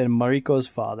Yashida and Mariko's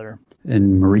father.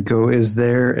 And Mariko is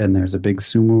there, and there's a big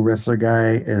sumo wrestler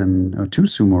guy, and two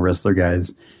sumo wrestler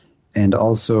guys, and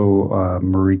also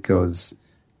Mariko's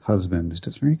husband.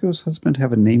 Does Mariko's husband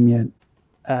have a name yet?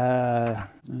 I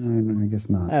guess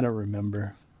not. I don't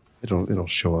remember. It'll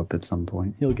show up at some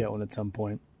point. He'll get one at some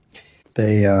point.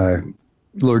 They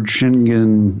Lord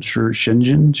Shingen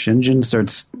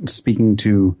starts speaking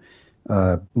to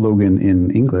Logan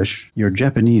in English. Your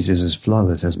Japanese is as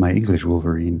flawless as my English,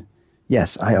 Wolverine.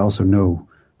 Yes, I also know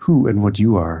who and what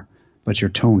you are, but your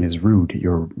tone is rude,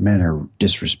 your manner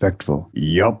disrespectful.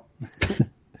 Yup.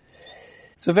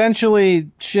 So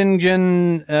eventually,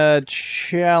 Shingen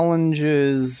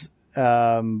challenges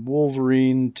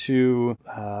Wolverine to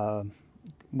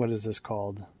what is this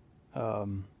called?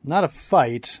 Not a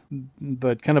fight,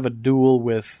 but kind of a duel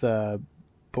with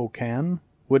Bokan,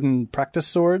 wooden practice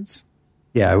swords.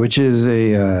 Yeah, which is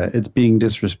it's being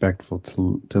disrespectful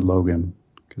to Logan,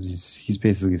 because he's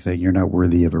basically saying you're not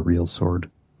worthy of a real sword.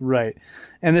 Right,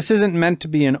 and this isn't meant to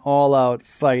be an all-out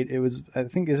fight. It was, I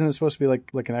think, isn't it supposed to be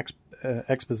like an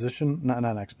exposition? Not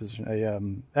an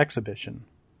exposition, exhibition.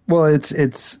 Well,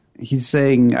 it's he's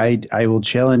saying I will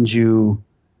challenge you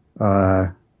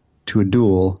to a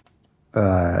duel.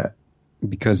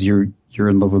 Because you're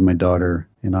in love with my daughter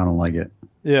and I don't like it.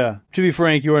 Yeah. To be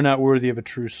frank, you are not worthy of a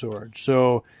true sword.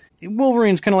 So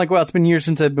Wolverine's kind of like, well, it's been years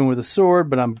since I've been with a sword,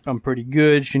 but I'm pretty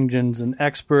good. Shinjin's an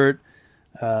expert,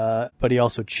 but he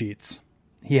also cheats.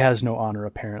 He has no honor,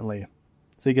 apparently.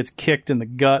 So he gets kicked in the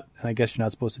gut, and I guess you're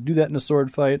not supposed to do that in a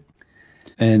sword fight.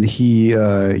 And he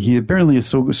apparently is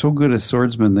so good a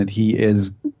swordsman that he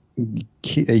is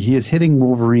hitting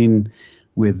Wolverine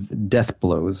with death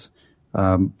blows.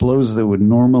 blows that would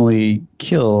normally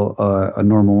kill a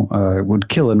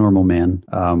normal man.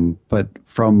 But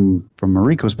from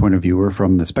Mariko's point of view, or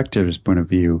from the spectator's point of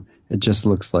view, it just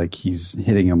looks like he's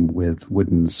hitting him with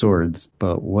wooden swords.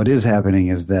 But what is happening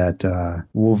is that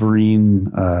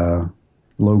Wolverine,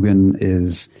 Logan,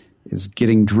 is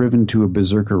getting driven to a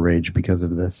berserker rage because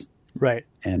of this. Right.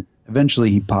 And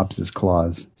eventually he pops his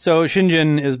claws. So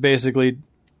Shinjin is basically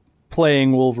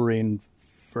playing Wolverine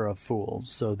for a fool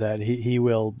so that he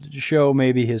will show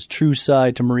maybe his true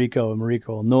side to Mariko, and Mariko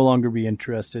will no longer be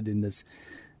interested in this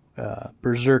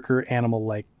berserker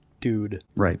animal-like dude.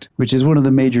 Right. Which is one of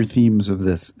the major themes of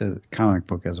this comic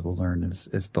book, as we'll learn,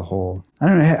 is the whole... I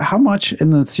don't know, how much in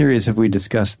the series have we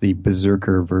discussed the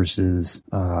berserker versus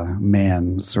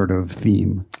man sort of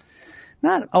theme?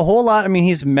 Not a whole lot. I mean,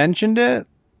 he's mentioned it,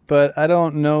 but I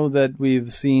don't know that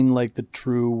we've seen like the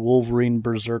true Wolverine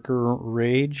berserker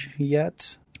rage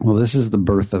yet. Well, this is the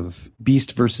birth of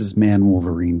Beast versus Man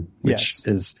Wolverine, which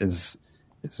yes. is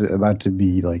about to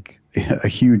be like a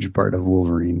huge part of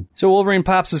Wolverine. So Wolverine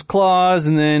pops his claws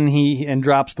and then he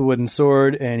drops the wooden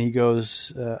sword, and he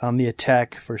goes on the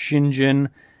attack for Shinjin.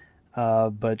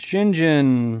 But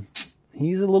Shinjin,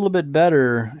 he's a little bit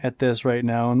better at this right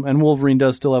now, and Wolverine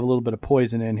does still have a little bit of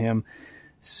poison in him.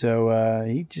 So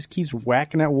he just keeps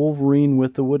whacking at Wolverine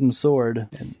with the wooden sword.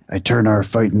 I turn our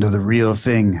fight into the real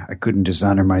thing. I couldn't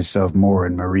dishonor myself more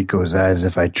in Mariko's eyes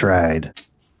if I tried.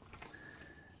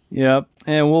 Yep,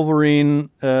 and Wolverine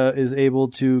is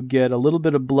able to get a little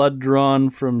bit of blood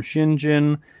drawn from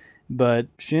Shinjin,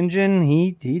 but Shinjin,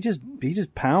 he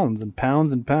just pounds and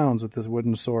pounds and pounds with this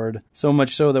wooden sword, so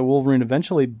much so that Wolverine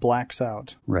eventually blacks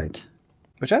out. Right.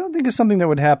 Which I don't think is something that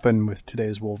would happen with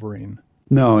today's Wolverine.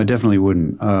 No, it definitely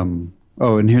wouldn't.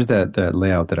 Oh, and here's that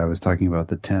layout that I was talking about,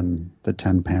 the 10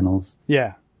 panels.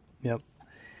 Yeah. Yep.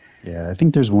 Yeah, I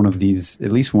think there's one of these,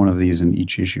 at least one of these in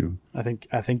each issue. I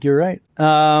think you're right.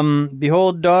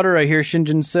 Behold, daughter, I hear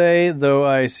Shinjin say, though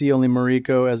I see only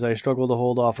Mariko as I struggle to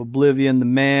hold off oblivion, the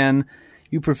man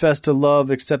you profess to love,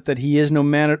 except that he is no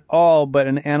man at all, but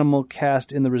an animal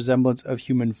cast in the resemblance of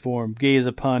human form. Gaze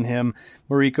upon him,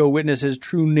 Mariko, witness his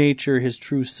true nature, his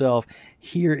true self.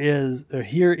 Here is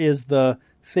the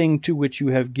thing to which you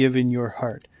have given your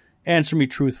heart. Answer me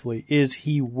truthfully, is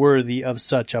he worthy of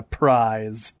such a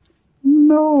prize?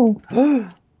 No.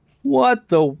 What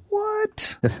the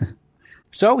what?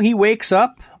 So he wakes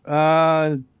up in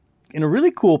a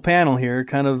really cool panel here,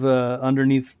 kind of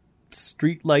underneath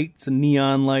street lights and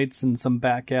neon lights in some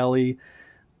back alley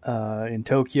in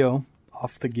Tokyo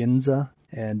off the Ginza.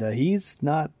 And he's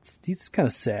kind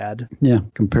of sad. Yeah,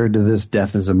 compared to this,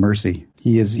 death is a mercy.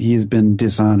 He has been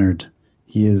dishonored.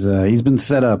 He's been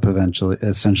set up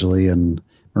essentially, and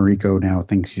Mariko now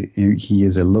thinks he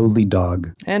is a lowly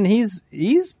dog. And he's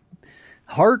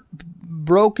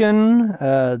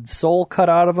heartbroken, soul cut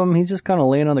out of him. He's just kind of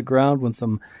laying on the ground when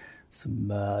some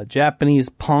Japanese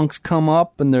punks come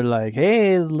up and they're like,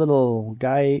 hey, little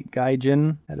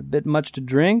gaijin had a bit much to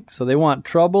drink, so they want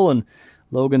trouble, and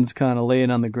Logan's kind of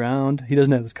laying on the ground. He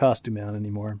doesn't have his costume on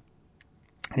anymore.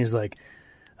 And he's like,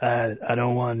 I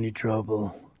don't want any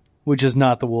trouble, which is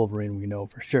not the Wolverine we know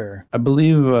for sure. I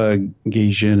believe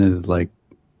gaijin is like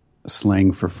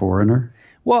slang for foreigner.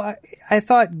 Well, I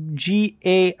thought Gaijin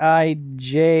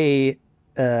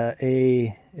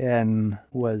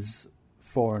was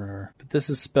foreigner, but this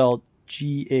is spelled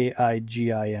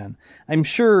Gaigin. I'm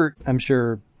sure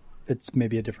it's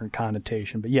maybe a different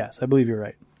connotation, but yes, I believe you're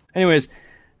right. Anyways,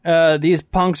 these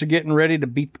punks are getting ready to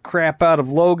beat the crap out of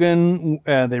Logan.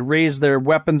 They raise their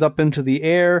weapons up into the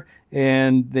air,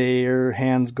 and their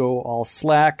hands go all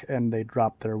slack, and they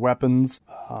drop their weapons,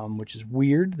 which is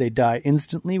weird. They die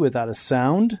instantly without a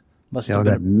sound. They all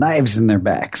got knives in their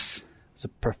backs. It's a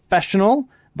professional.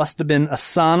 Must have been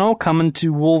Asano coming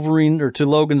to Wolverine or to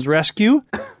Logan's rescue,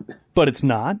 but it's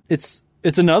not. It's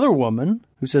another woman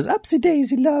who says, "Upsy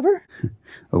daisy, lover."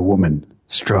 A woman,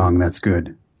 strong. That's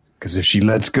good. Because if she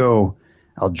lets go,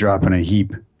 I'll drop in a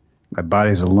heap. My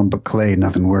body's a lump of clay.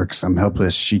 Nothing works. I'm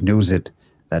helpless. She knows it.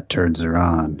 That turns her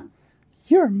on.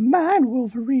 You're mine,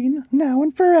 Wolverine, now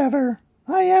and forever.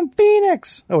 I am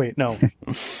Phoenix. Oh, wait, no.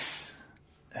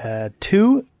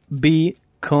 To be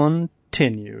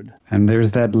continued. And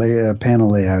there's that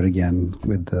panel layout again,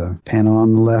 with the panel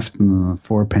on the left and the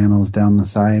 4 panels down the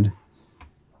side.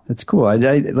 That's cool. I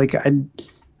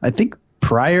think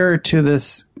prior to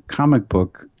this comic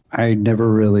book, I never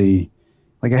really,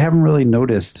 I haven't really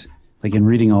noticed, in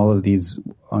reading all of these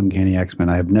Uncanny X-Men,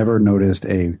 I have never noticed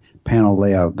a panel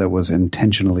layout that was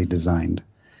intentionally designed.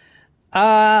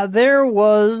 There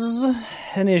was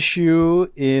an issue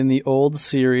in the old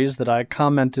series that I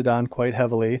commented on quite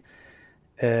heavily.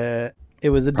 It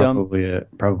was a dumb...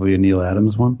 Probably a Neil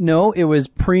Adams one? No, it was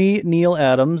pre-Neil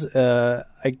Adams.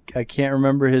 I can't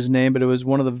remember his name, but it was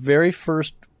one of the very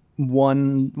first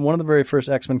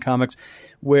X-Men comics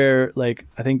where, like,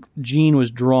 I think Jean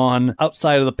was drawn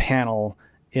outside of the panel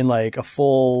in, like, a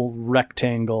full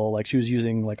rectangle. Like, she was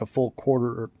using, like, a full quarter,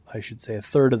 or I should say a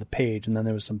third of the page, and then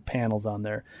there was some panels on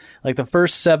there. Like, the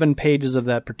first 7 pages of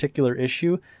that particular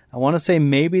issue, I want to say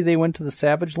maybe they went to the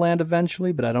Savage Land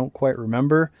eventually, but I don't quite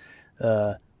remember.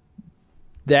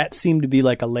 That seemed to be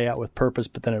like a layout with purpose,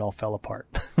 but then it all fell apart.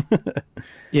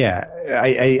 Yeah,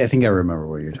 I think I remember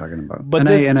what you're talking about. But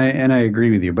I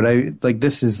agree with you. But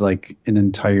this is like an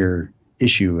entire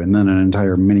issue and then an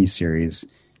entire miniseries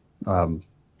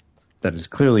that is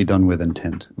clearly done with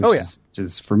intent. Which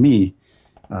is for me,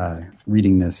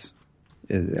 reading this,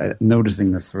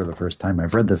 noticing this for the first time.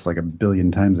 I've read this like a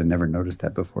billion times and never noticed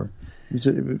that before. It's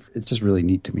just really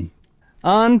neat to me.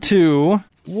 On to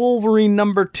Wolverine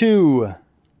number 2.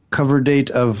 Cover date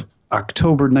of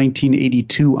October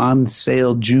 1982, on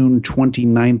sale June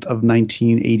 29th of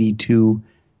 1982,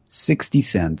 60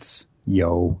 cents.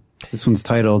 Yo. This one's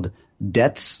titled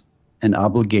Debts and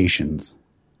Obligations.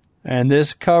 And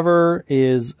this cover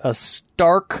is a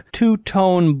stark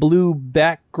two-tone blue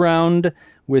background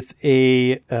with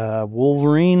a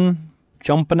Wolverine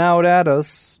jumping out at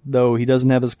us, though he doesn't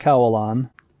have his cowl on.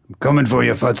 I'm coming for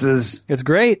you, futzes. It's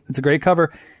great. It's a great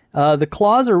cover. The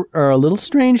claws are a little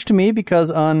strange to me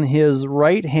because on his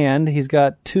right hand, he's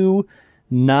got 2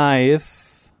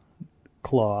 knife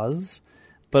claws,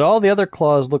 but all the other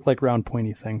claws look like round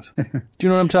pointy things. Do you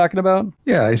know what I'm talking about?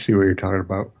 Yeah, I see what you're talking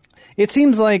about. It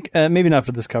seems like, maybe not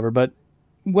for this cover, but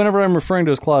whenever I'm referring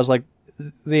to his claws, like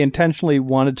they intentionally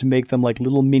wanted to make them like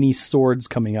little mini swords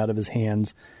coming out of his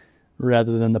hands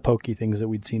rather than the pokey things that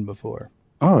we'd seen before.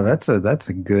 Oh, that's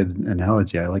a good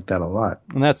analogy. I like that a lot.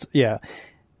 And that's, yeah.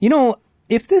 You know,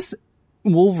 if this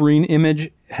Wolverine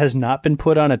image has not been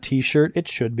put on a T-shirt, it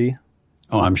should be.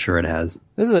 Oh, I'm sure it has.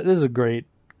 This is a great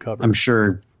cover. I'm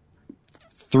sure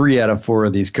 3 out of 4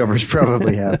 of these covers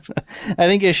probably have. I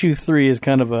think issue 3 is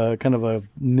kind of a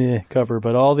meh cover,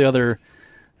 but all the other.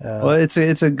 Well, it's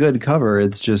a good cover.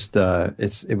 It's just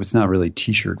it was not really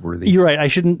T-shirt worthy. You're right. I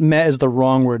shouldn't. Meh is the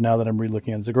wrong word now that I'm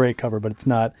re-looking at it. It's a great cover, but it's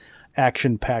not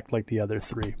action-packed like the other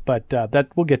 3. But that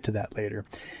we'll get to that later.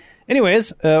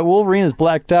 Anyways, Wolverine is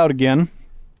blacked out again.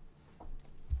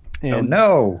 And oh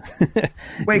no!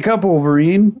 Wake up,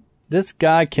 Wolverine! This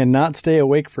guy cannot stay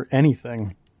awake for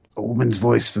anything. A woman's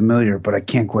voice familiar, but I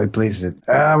can't quite place it.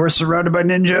 We're surrounded by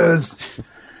ninjas!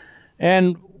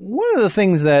 And one of the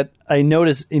things that I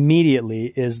noticed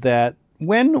immediately is that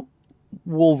when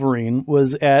Wolverine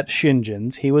was at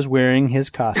Shinjin's, he was wearing his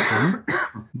costume.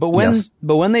 But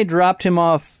when they dropped him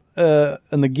off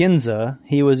in the Ginza,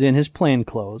 he was in his plain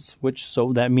clothes,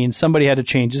 so that means somebody had to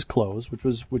change his clothes,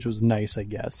 which was nice, I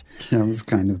guess. Yeah, it was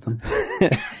kind of them.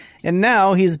 And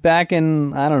now he's back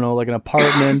in, I don't know, like an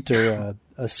apartment or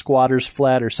a squatter's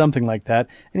flat or something like that,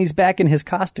 and he's back in his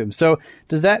costume. So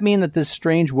does that mean that this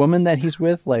strange woman that he's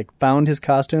with, like, found his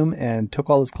costume and took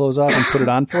all his clothes off and put it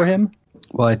on for him?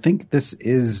 Well, I think this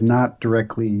is not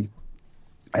directly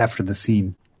after the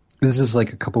scene. This is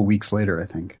like a couple weeks later, I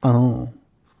think. Oh.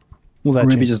 Well, that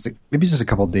maybe just a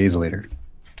couple days later.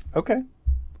 Okay.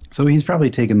 So he's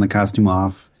probably taken the costume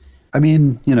off. I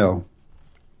mean, you know,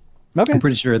 okay. I'm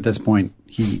pretty sure at this point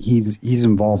he's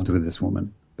involved with this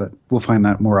woman, but we'll find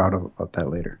that more out about that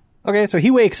later. Okay, so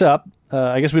he wakes up.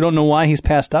 I guess we don't know why he's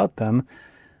passed out then.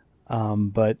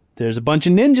 But there's a bunch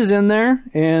of ninjas in there,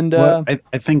 and well,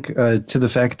 I think to the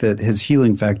fact that his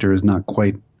healing factor is not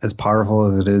quite as powerful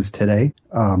as it is today,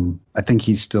 I think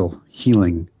he's still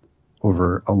healing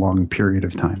over a long period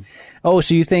of time. Oh,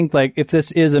 so you think, like, if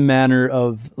this is a matter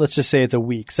of, let's just say it's a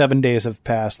week, 7 days have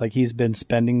passed, like he's been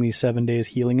spending these 7 days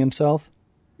healing himself?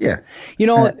 Yeah. You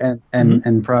know,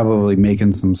 and probably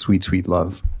making some sweet, sweet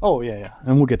love. Oh, yeah.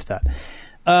 And we'll get to that.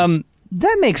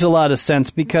 That makes a lot of sense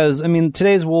because, I mean,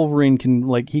 today's Wolverine can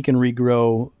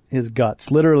regrow his guts.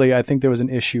 Literally, I think there was an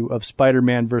issue of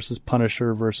Spider-Man versus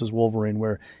Punisher versus Wolverine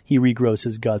where he regrows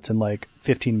his guts in like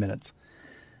 15 minutes.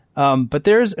 But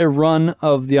there's a run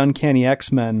of the Uncanny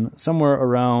X-Men somewhere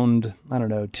around, I don't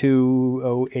know,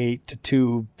 208 to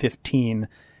 215,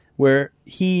 where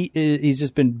he's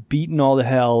just been beaten all to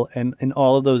hell, and in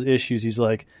all of those issues, he's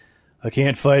like, I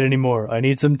can't fight anymore. I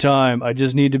need some time. I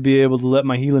just need to be able to let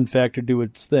my healing factor do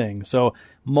its thing. So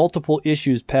multiple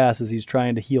issues pass as he's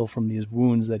trying to heal from these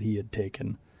wounds that he had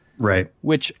taken. Right.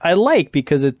 Which I like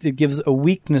because it gives a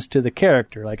weakness to the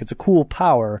character. Like, it's a cool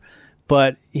power,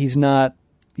 but he's not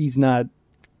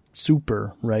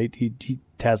super, right? He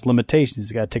has limitations.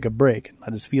 He's got to take a break and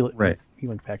let us feel it. Right.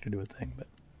 healing factor do a thing. But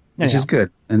which is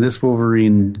good. And this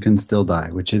Wolverine can still die,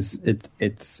 which is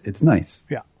it's nice.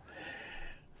 Yeah.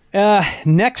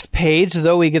 Next page,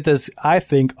 though, we get this, I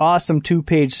think, awesome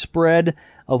 2-page spread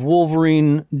of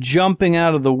Wolverine jumping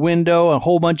out of the window, a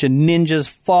whole bunch of ninjas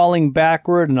falling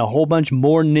backward, and a whole bunch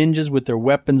more ninjas with their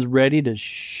weapons ready to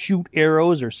shoot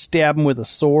arrows or stab them with a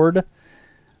sword.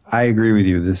 I agree with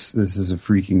you. This is a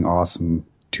freaking awesome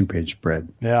 2-page spread.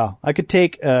 Yeah, I could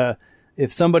take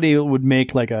if somebody would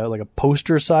make like a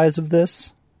poster size of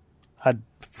this, I'd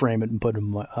frame it and put it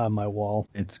on my wall.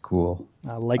 It's cool.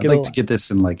 I'd like to get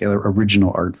this in like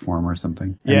original art form or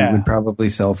something. And yeah, it would probably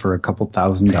sell for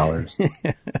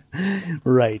 $2,000.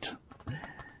 Right.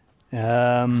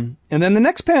 And then the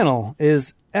next panel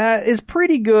is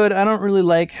pretty good. I don't really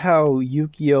like how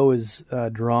Yukio is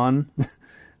drawn,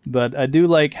 but I do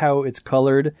like how it's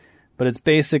colored. But it's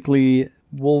basically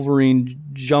Wolverine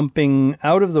jumping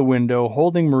out of the window,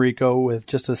 holding Mariko with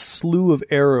just a slew of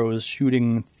arrows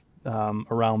shooting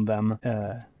around them.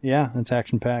 It's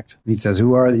action-packed. He says,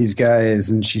 "Who are these guys?"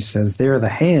 And she says, "They're the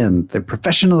Hand. They're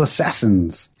professional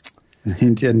assassins."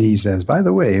 And he says, "By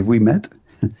the way, have we met?"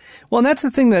 Well, and that's the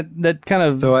thing that kind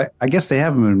of... So I guess they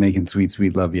haven't been making sweet,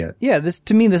 sweet love yet. Yeah,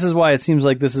 to me, this is why it seems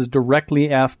like this is directly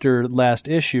after last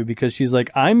issue, because she's like,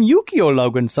 "I'm Yukio,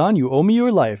 Logan-san. You owe me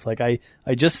your life. Like, I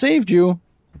just saved you."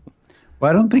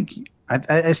 Well, I don't think...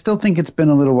 I still think it's been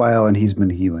a little while and he's been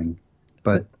healing.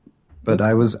 But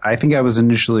I think I was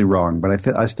initially wrong, but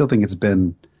I still think it's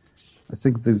been... I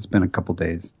think there's been a couple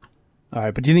days. All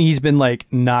right, but do you think he's been, like,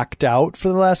 knocked out for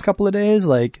the last couple of days?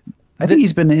 Like... I think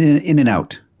he's been in and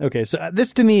out. Okay, so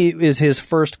this to me is his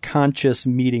first conscious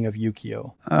meeting of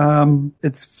Yukio.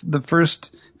 It's the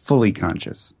first fully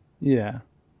conscious. Yeah.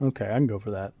 Okay, I can go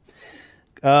for that.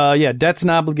 Debts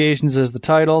and Obligations is the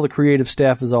title. The creative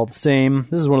staff is all the same.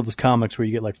 This is one of those comics where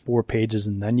you get like 4 pages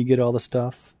and then you get all the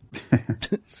stuff.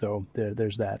 So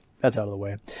there's that. That's out of the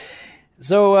way.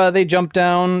 So they jump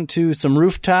down to some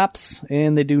rooftops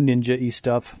and they do ninja-y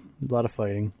stuff. A lot of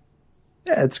fighting.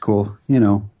 Yeah, it's cool.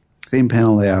 Same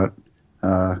panel layout.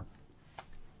 I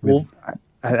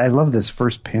love this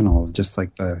first panel of just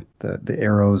like the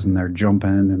arrows and they're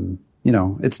jumping and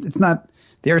it's not,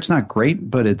 the art's not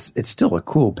great, but it's still a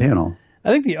cool panel.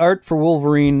 I think the art for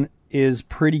Wolverine is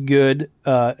pretty good.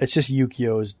 It's just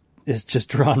Yukio is just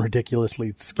drawn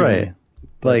ridiculously skinny. Right.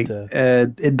 But,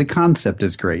 the concept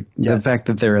is great. Yes. The fact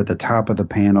that they're at the top of the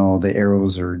panel, the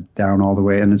arrows are down all the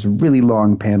way, and it's a really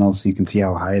long panel so you can see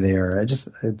how high they are.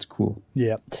 It's cool.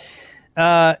 Yeah.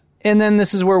 And then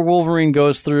this is where Wolverine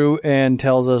goes through and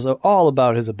tells us all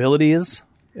about his abilities.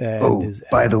 And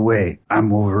by the way,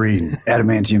 I'm Wolverine,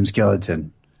 adamantium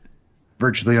skeleton,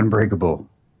 virtually unbreakable.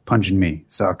 Punching me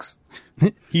sucks.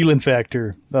 Healing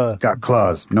factor. Got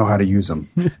claws. Know how to use them.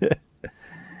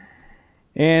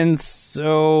 And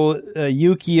so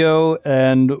Yukio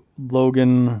and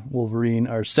Logan Wolverine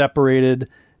are separated,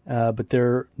 but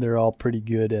they're all pretty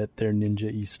good at their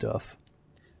ninja-y stuff.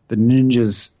 The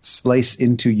ninjas slice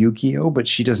into Yukio, but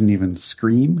she doesn't even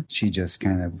scream. She just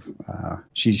kind of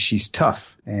she's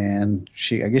tough, and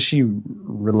I guess she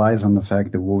relies on the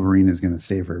fact that Wolverine is going to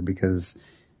save her because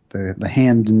the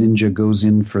Hand ninja goes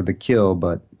in for the kill,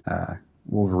 but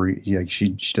Wolverine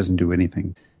she doesn't do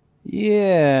anything.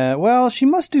 Yeah, well, she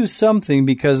must do something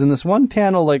because in this one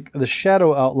panel, like the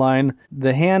shadow outline,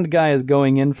 the Hand guy is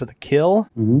going in for the kill,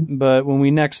 but when we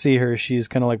next see her, she's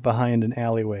kind of like behind an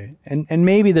alleyway. And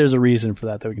maybe there's a reason for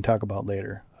that we can talk about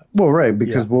later. Well, right,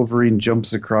 because Wolverine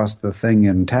jumps across the thing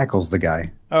and tackles the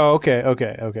guy. Oh,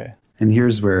 okay. And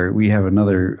here's where we have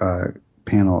another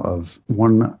panel of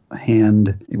one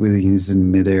hand, he's in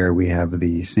midair, we have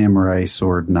the samurai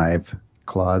sword knife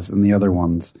claws, and the other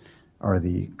ones are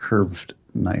the curved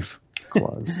knife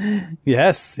claws.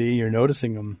 Yes, see, you're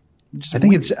noticing them. I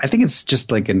think it's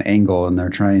just like an angle, and they're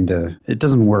trying to. It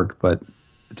doesn't work, but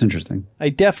it's interesting. I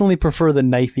definitely prefer the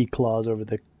knifey claws over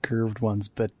the curved ones,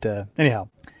 but anyhow.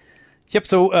 Yep.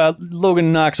 So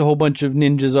Logan knocks a whole bunch of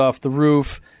ninjas off the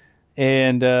roof,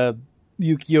 and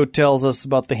Yukio tells us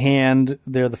about the Hand.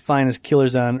 They're the finest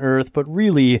killers on Earth, but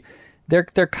really, they're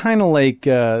kind of like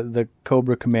the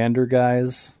Cobra Commander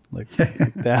guys. Like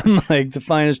them, like the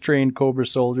finest trained Cobra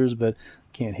soldiers, but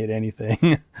can't hit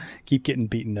anything. Keep getting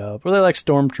beaten up. Or they're like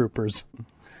stormtroopers.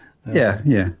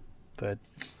 Yeah. But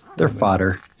they're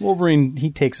fodder. Wolverine,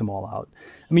 he takes them all out.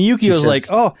 I mean, Yukio's like,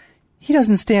 oh, he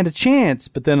doesn't stand a chance.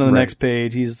 But then on the next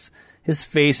page, his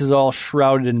face is all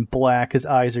shrouded in black. His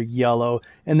eyes are yellow.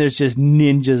 And there's just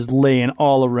ninjas laying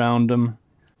all around him.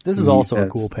 This is also a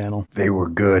cool panel. They were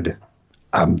good.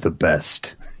 I'm the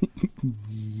best.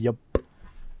 Yep.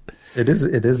 It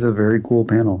is a very cool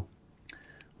panel.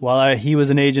 While he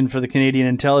was an agent for the Canadian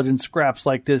intelligence, scraps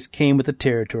like this came with the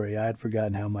territory. I had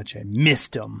forgotten how much I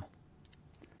missed him.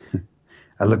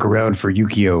 I look around for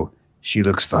Yukio. She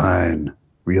looks fine.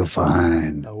 Real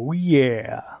fine. Oh,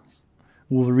 yeah.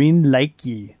 Wolverine like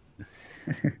ye.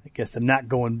 I guess I'm not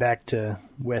going back to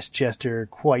Westchester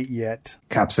quite yet.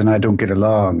 Cops and I don't get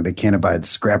along. They can't abide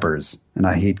scrappers. And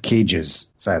I hate cages.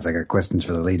 Besides, I got questions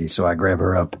for the lady, so I grab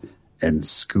her up and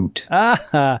scoot. Ah,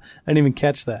 I didn't even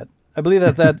catch that. I believe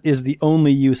that is the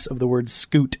only use of the word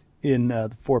scoot in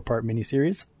the 4-part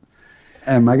miniseries.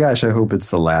 And my gosh, I hope it's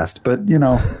the last. But, you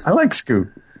know, I like scoot.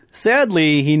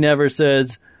 Sadly, he never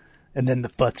says, and then the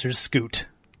futzers scoot.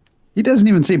 He doesn't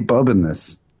even say bub in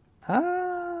this.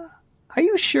 Are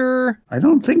you sure? I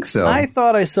don't think so. I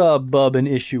thought I saw a bub in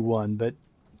issue 1, but...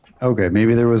 Okay,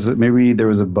 maybe there was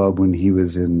a bub when he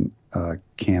was in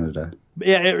Canada.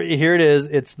 Yeah, here it is.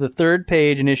 It's the 3rd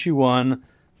page in issue 1,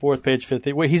 4th page, 5th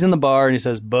page. Wait, he's in the bar and he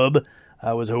says, "Bub,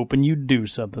 I was hoping you'd do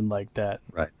something like that."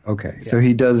 Right. Okay. Yeah. So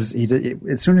he does.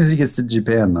 As soon as he gets to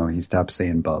Japan, though, he stops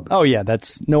saying bub. Oh yeah,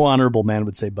 that's no honorable man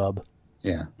would say bub.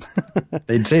 Yeah,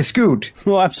 they'd say scoot.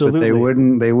 Oh, absolutely.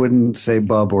 But they wouldn't say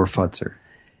bub or futzer.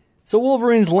 So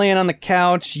Wolverine's laying on the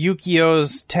couch.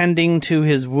 Yukio's tending to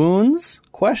his wounds? ?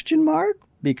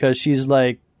 Because she's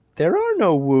like, there are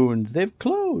no wounds. They've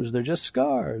closed. They're just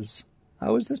scars.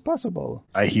 How is this possible?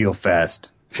 I heal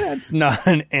fast. That's not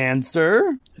an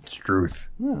answer. It's truth.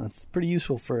 Well, it's pretty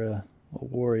useful for a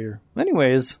warrior.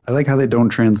 Anyways. I like how they don't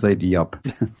translate yup.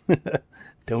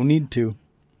 Don't need to.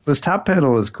 This top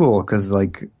panel is cool because,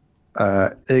 like,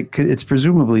 it's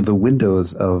presumably the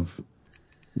windows of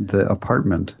the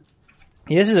apartment.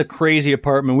 Yeah, this is a crazy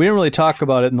apartment. We didn't really talk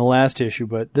about it in the last issue,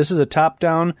 but this is a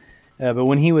top-down. But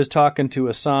when he was talking to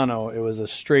Asano, it was a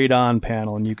straight-on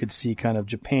panel, and you could see kind of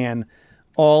Japan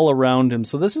all around him.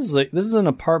 So this is an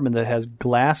apartment that has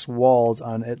glass walls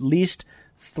on at least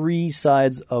 3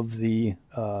 sides of the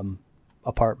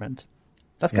apartment.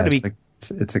 That's got to be...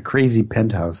 It's a crazy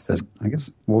penthouse that I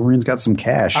guess Wolverine's got some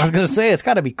cash. I was going to say, it's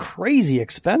got to be crazy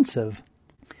expensive.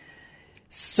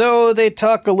 So they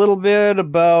talk a little bit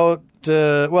about...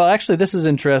 well, actually, this is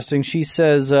interesting. She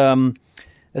says,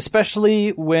 especially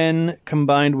when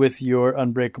combined with your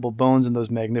unbreakable bones and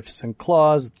those magnificent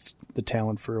claws, it's the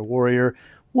talent for a warrior.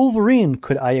 Wolverine,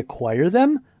 could I acquire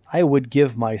them? I would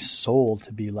give my soul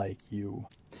to be like you.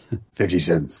 50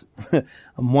 cents.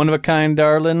 I'm one of a kind,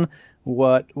 darling.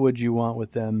 What would you want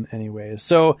with them anyways?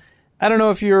 So I don't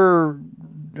know if you're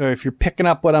picking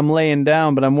up what I'm laying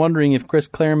down, but I'm wondering if Chris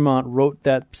Claremont wrote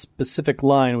that specific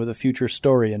line with a future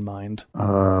story in mind.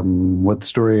 What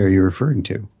story are you referring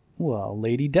to? Well,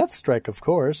 Lady Deathstrike, of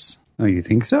course. Oh, you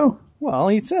think so? Well,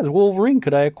 he says, Wolverine,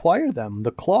 could I acquire them?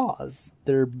 The claws.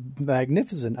 They're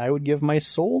magnificent. I would give my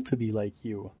soul to be like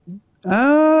you.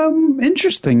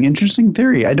 Interesting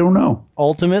theory. I don't know.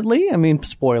 Ultimately, I mean,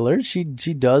 spoilers, she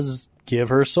does give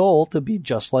her soul to be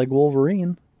just like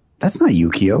Wolverine. That's not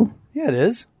Yukio. Yeah, it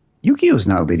is. Yukio's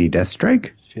not Lady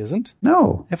Deathstrike. She isn't?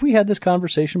 No. Have we had this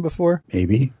conversation before?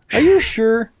 Maybe. Are you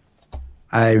sure?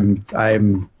 I'm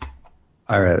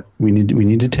all right. We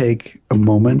need to take a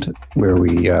moment where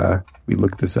we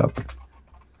look this up.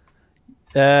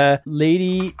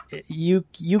 Yukio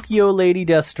Lady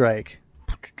Deathstrike.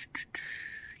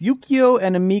 Yukio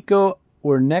and Emiko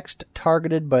were next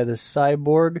targeted by the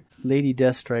cyborg Lady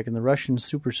Deathstrike and the Russian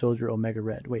super soldier Omega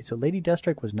Red. Wait, so Lady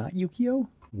Deathstrike was not Yukio?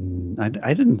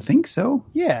 I didn't think so.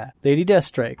 Yeah, Lady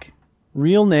Deathstrike.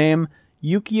 Real name,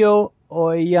 Yukio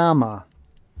Oyama.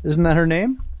 Isn't that her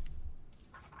name?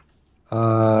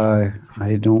 I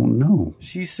don't know.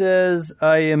 She says,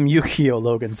 I am Yukio,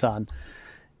 Logan-san.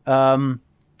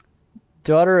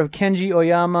 Daughter of Kenji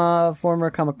Oyama, former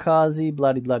kamikaze,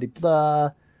 blah-de-blah-de-blah.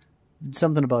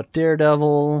 Something about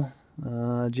Daredevil,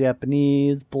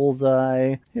 Japanese,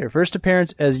 Bullseye. Here, first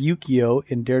appearance as Yukio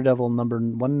in Daredevil number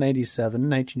 197,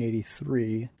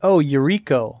 1983. Oh,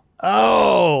 Yuriko.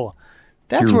 Oh!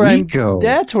 That's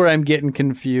where I'm getting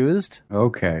confused.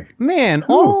 Okay. Man,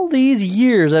 all these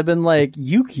years I've been like,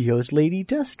 Yukio's Lady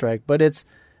Deathstrike, but it's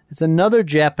another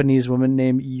Japanese woman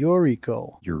named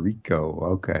Yuriko. Yuriko,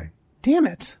 okay. Damn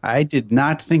it. I did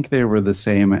not think they were the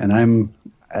same, and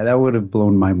that would have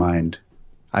blown my mind.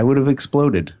 I would have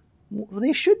exploded. Well,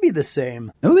 they should be the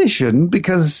same. No, they shouldn't,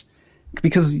 because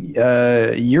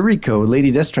Yuriko,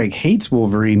 Lady Deathstrike, hates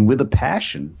Wolverine with a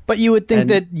passion. But you would think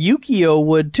that Yukio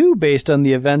would too, based on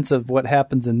the events of what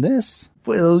happens in this.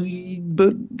 Well,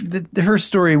 but her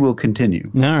story will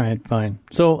continue. All right, fine.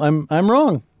 So I'm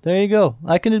wrong. There you go.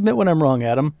 I can admit when I'm wrong,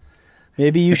 Adam.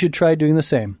 Maybe you should try doing the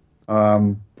same.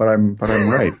 But I'm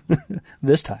right.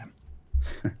 This time.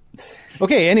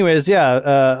 Okay, anyways,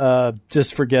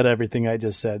 just forget everything I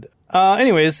just said.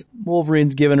 Anyways,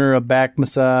 Wolverine's giving her a back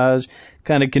massage,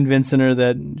 kind of convincing her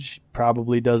that she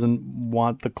probably doesn't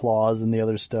want the claws and the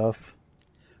other stuff.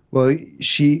 Well,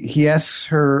 he asks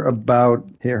her about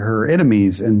her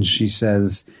enemies, and she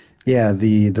says, "Yeah,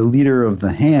 the leader of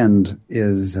the Hand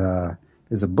is a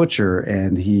butcher,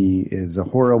 and he is a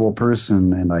horrible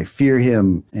person, and I fear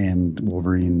him." And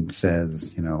Wolverine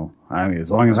says,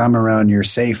 as long as I'm around, you're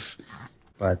safe.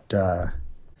 But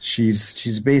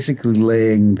she's basically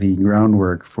laying the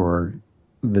groundwork for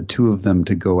the two of them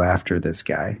to go after this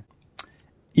guy.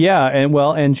 Yeah,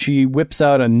 and she whips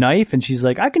out a knife, and she's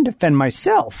like, "I can defend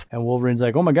myself." And Wolverine's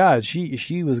like, "Oh my God,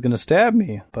 she was going to stab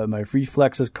me, but my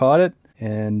reflexes caught it,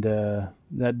 and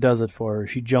that does it for her."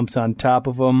 She jumps on top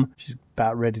of him. She's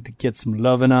about ready to get some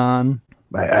loving on.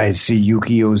 I see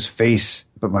Yukio's face,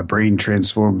 but my brain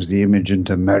transforms the image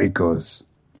into Mariko's.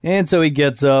 And so he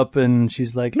gets up, and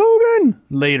she's like, "Logan,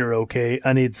 later, okay?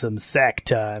 I need some sack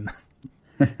time."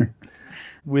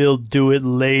 "We'll do it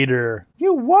later."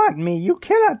 "You want me. You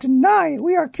cannot deny it.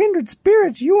 We are kindred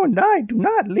spirits. You and I do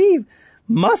not leave.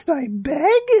 Must I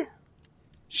beg?"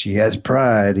 She has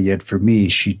pride, yet for me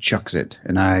she chucks it,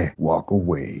 and I walk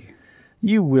away.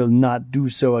 "You will not do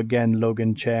so again,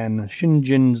 Logan-chan.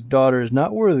 Shinjin's daughter is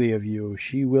not worthy of you.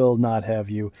 She will not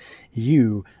have you.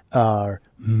 You are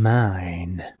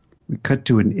mine." We cut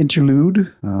to an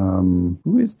interlude.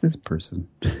 Who is this person?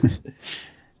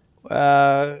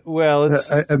 Well,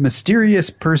 it's a mysterious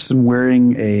person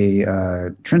wearing a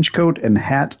trench coat and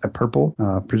hat, a purple,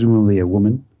 presumably a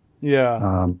woman.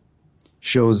 Yeah.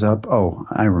 Shows up. Oh,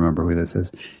 I remember who this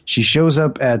is. She shows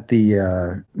up at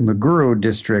the Meguro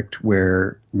district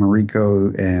where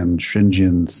Mariko and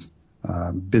Shinjin's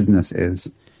business is.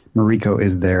 Mariko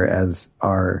is there as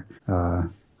our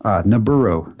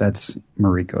Naburo. That's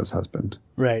Mariko's husband.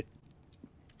 Right.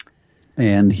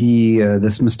 And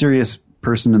this mysterious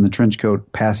person in the trench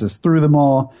coat passes through them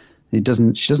all. She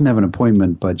doesn't have an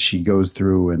appointment, but she goes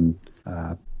through and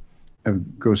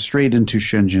goes straight into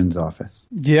Shinjin's office.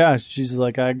 Yeah, she's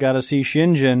like, "I gotta see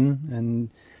Shinjin," and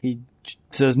he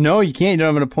says, "No, you can't. You don't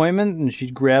have an appointment." And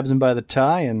she grabs him by the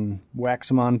tie and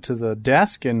whacks him onto the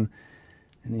desk, and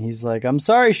he's like, "I'm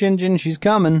sorry, Shinjin, she's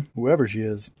coming," whoever she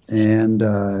is. And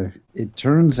it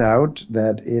turns out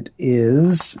that it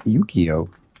is Yukio.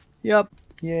 Yep.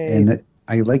 Yay. And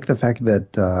I like the fact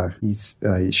that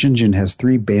Shinjin has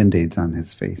 3 Band-Aids on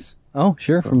his face. Oh,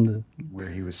 sure, from where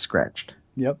he was scratched.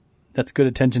 Yep. That's good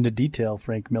attention to detail,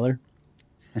 Frank Miller.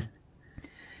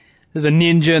 There's a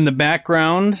ninja in the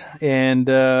background, and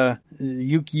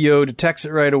Yukio detects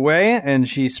it right away, and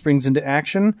she springs into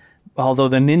action, although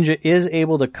the ninja is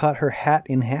able to cut her hat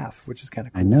in half, which is kind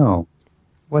of cool. I know.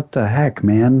 What the heck,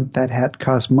 man? That hat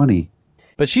costs money.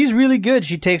 But she's really good.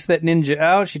 She takes that ninja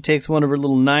out. She takes one of her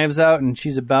little knives out, and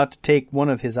she's about to take one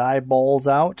of his eyeballs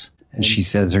out. And she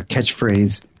says her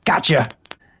catchphrase, "Gotcha!"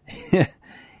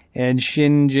 And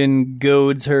Shinjin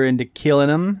goads her into killing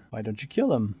him. "Why don't you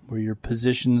kill him? Were your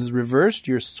positions reversed,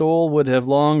 your soul would have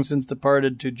long since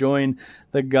departed to join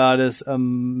the goddess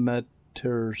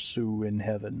Amaterasu in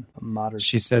heaven."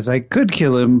 She says, "I could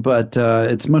kill him, but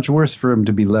it's much worse for him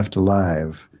to be left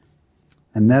alive."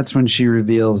 And that's when she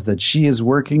reveals that she is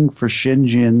working for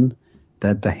Shinjin,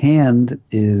 that the Hand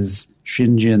is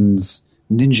Shinjin's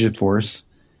ninja force,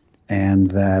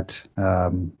 and that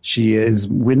she is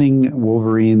winning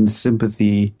Wolverine's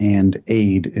sympathy and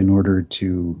aid in order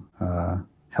to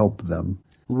help them.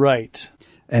 Right.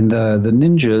 And the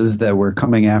ninjas that were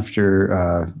coming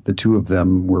after the two of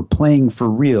them were playing for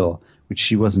real, which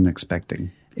she wasn't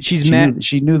expecting.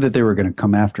 She knew that they were going to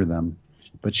come after them,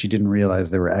 but she didn't realize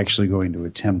they were actually going to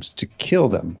attempt to kill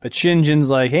them. But Shinjin's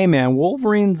like, "Hey man,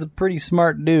 Wolverine's a pretty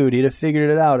smart dude. He'd have figured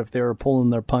it out if they were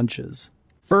pulling their punches."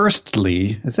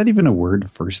 Firstly, is that even a word,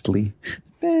 firstly?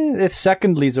 If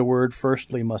secondly's a word,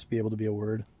 firstly must be able to be a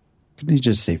word. Couldn't you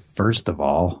just say first of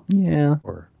all? Yeah.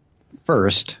 Or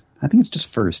first. I think it's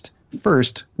just first.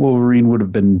 First, Wolverine would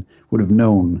have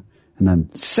known. And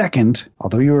then second,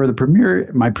 although you are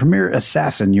my premier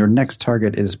assassin, your next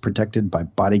target is protected by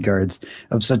bodyguards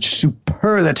of such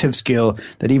superlative skill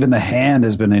that even the Hand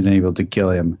has been unable to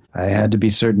kill him. I had to be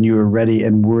certain you were ready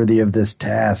and worthy of this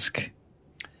task.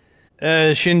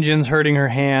 Shinjin's hurting her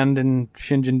hand, and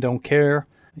Shinjin don't care.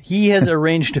 He has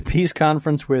arranged a peace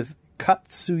conference with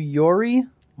Katsuyori.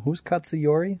 Who's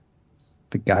Katsuyori?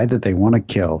 The guy that they want to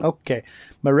kill. Okay.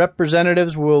 My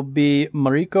representatives will be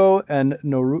Mariko and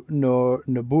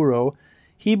Noburo.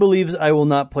 He believes I will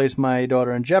not place my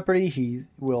daughter in jeopardy. He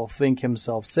will think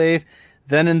himself safe.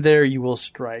 Then and there you will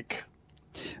strike.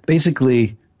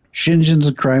 Basically, Shinjin's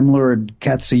a crime lord,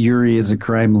 Katsuyori is a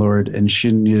crime lord, and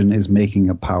Shinjin is making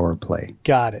a power play.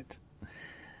 Got it.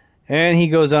 And he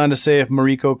goes on to say if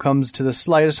Mariko comes to the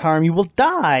slightest harm, you will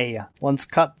die. Once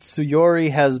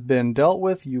Katsuyori has been dealt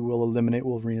with, you will eliminate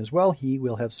Wolverine as well. He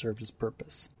will have served his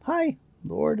purpose. Hi,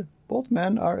 Lord. Both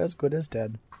men are as good as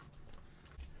dead.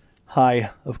 Hi,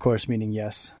 of course, meaning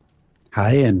yes.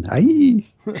 Hi and aye.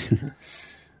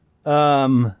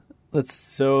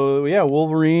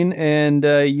 Wolverine and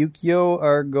Yukio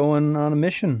are going on a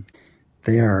mission.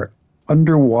 They are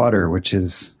underwater, which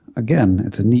is, again,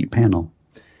 it's a neat panel.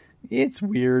 It's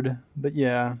weird, but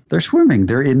yeah. They're swimming.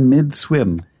 They're in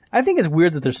mid-swim. I think it's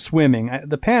weird that they're swimming.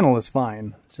 The panel is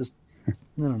fine. It's just, I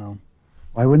don't know.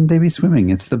 Why wouldn't they be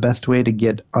swimming? It's the best way to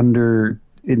get into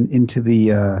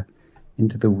the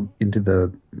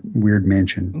weird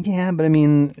mansion. Yeah, but I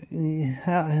mean,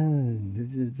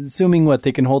 assuming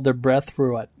they can hold their breath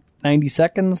for 90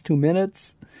 seconds, 2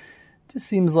 minutes? Just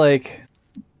seems like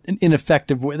an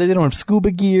ineffective way. They don't have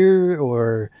scuba gear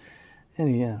or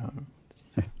any.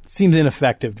 Seems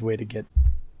ineffective way to get.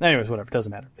 Anyways, whatever.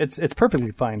 Doesn't matter. It's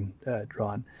perfectly fine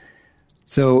drawn.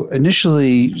 So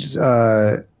initially,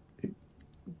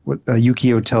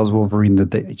 Yukio tells Wolverine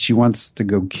that she wants to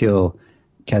go kill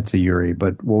Katsuyori,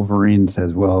 but Wolverine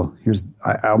says, "Well,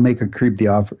 I'll make a creep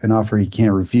an offer he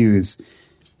can't refuse.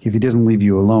 If he doesn't leave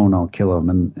you alone, I'll kill him,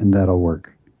 and that'll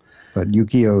work." But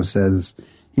Yukio says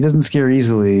he doesn't scare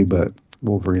easily, but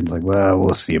Wolverine's like, "Well,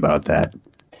 we'll see about that."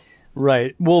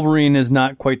 Right. Wolverine is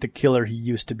not quite the killer he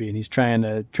used to be, and he's trying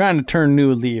to turn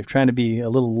new leaf, trying to be a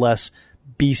little less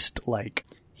beast-like.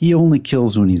 He only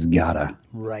kills when he's gotta.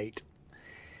 Right.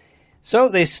 So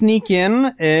they sneak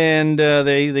in, and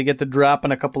they get the drop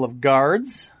on a couple of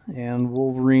guards, and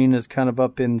Wolverine is kind of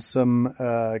up in some,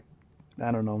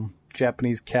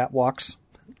 Japanese catwalks,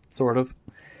 sort of.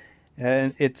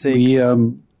 And it's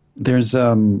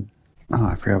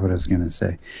I forgot what I was going to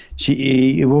say.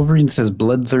 Wolverine says,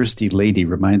 "Bloodthirsty lady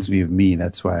reminds me of me.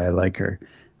 That's why I like her."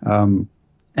 And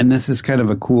this is kind of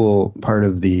a cool part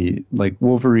of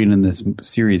Wolverine in this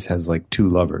series has two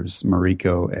lovers,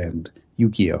 Mariko and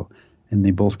Yukio, and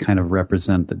they both kind of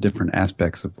represent the different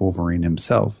aspects of Wolverine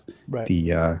himself. Right.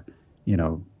 The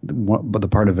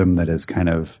part of him that is kind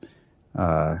of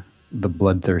the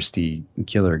bloodthirsty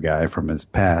killer guy from his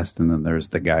past, and then there's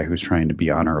the guy who's trying to be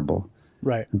honorable.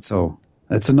 Right. And so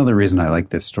that's another reason I like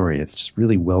this story. It's just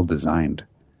really well designed.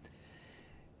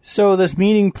 So this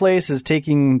meeting place is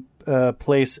taking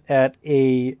place at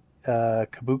a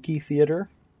kabuki theater.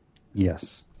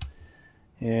 Yes.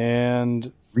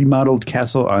 And remodeled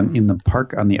castle in the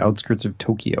park on the outskirts of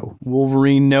Tokyo.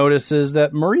 Wolverine notices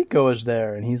that Mariko is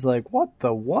there, and he's like, "What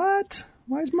the what?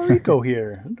 Why is Mariko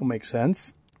here? That don't make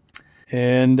sense."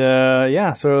 And,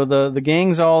 so the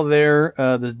gang's all there.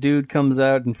 This dude comes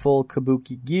out in full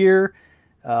kabuki gear.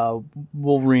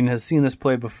 Wolverine has seen this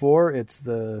play before. It's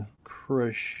the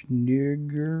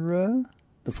Kushinigura,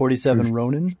 the 47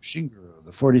 Ronin. Kushinigura,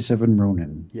 the 47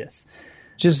 Ronin. Yes.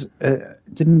 Just,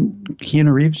 didn't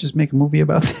Keanu Reeves just make a movie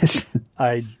about this?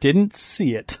 I didn't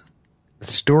see it. The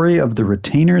story of the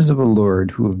retainers of a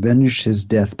lord who avenged his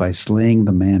death by slaying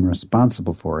the man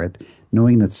responsible for it,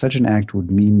 knowing that such an act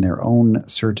would mean their own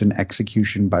certain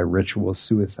execution by ritual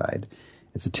suicide.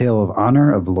 It's a tale of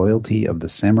honor, of loyalty, of the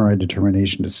samurai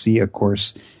determination to see a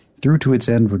course through to its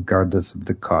end regardless of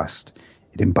the cost.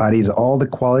 It embodies all the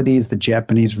qualities the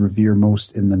Japanese revere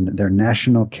most in their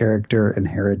national character and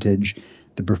heritage.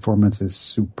 The performance is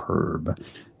superb.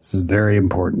 This is very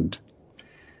important.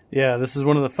 Yeah, this is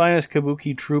one of the finest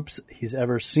kabuki troupes he's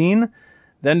ever seen.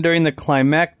 Then during the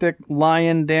climactic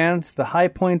lion dance, the high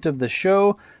point of the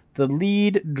show, the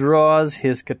lead draws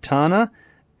his katana,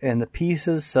 and the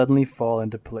pieces suddenly fall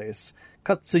into place.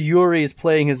 Katsuyori is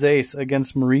playing his ace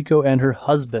against Mariko and her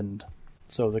husband.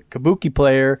 So the kabuki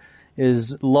player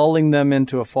is lulling them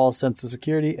into a false sense of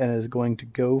security and is going to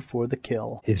go for the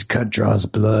kill. His cut draws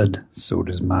blood, so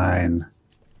does mine.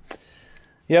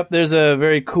 Yep, there's a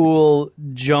very cool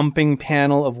jumping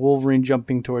panel of Wolverine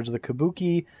jumping towards the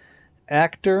kabuki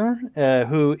actor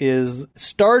who is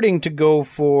starting to go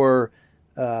for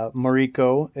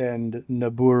Mariko and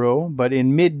Naburo, but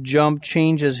in mid-jump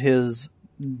changes his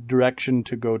direction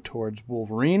to go towards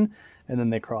Wolverine, and then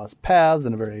they cross paths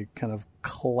in a very kind of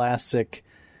classic,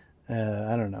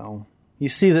 I don't know. You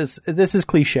see this is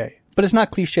cliche, but it's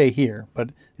not cliche here,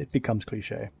 but it becomes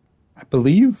cliche. I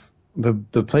believe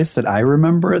the place that I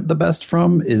remember it the best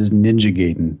from is Ninja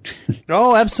Gaiden.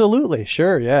 Oh, absolutely.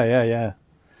 Sure. Yeah.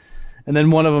 And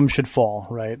then one of them should fall,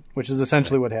 right? Which is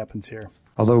essentially what happens here.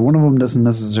 Although one of them doesn't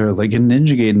necessarily, like in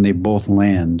Ninja Gaiden, they both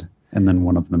land and then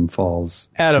one of them falls.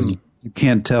 Adam. You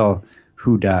can't tell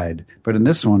who died. But in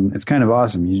this one, it's kind of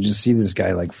awesome. You just see this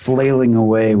guy like flailing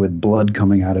away with blood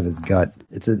coming out of his gut.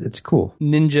 It's cool.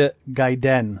 Ninja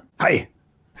Gaiden. Hi.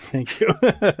 Thank you.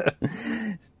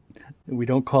 We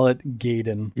don't call it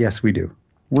Gaiden. Yes, we do.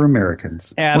 We're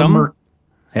Americans. Adam?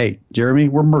 Hey, Jeremy,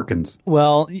 we're Merkins.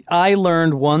 Well, I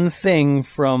learned one thing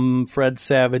from Fred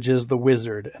Savage's The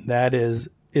Wizard, and that is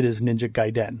it is Ninja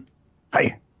Gaiden.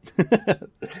 Hi.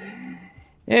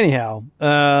 Anyhow,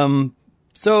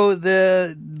 so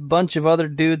the bunch of other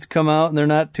dudes come out, and they're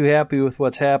not too happy with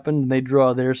what's happened, and they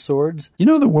draw their swords. You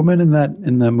know the woman in that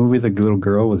movie, the little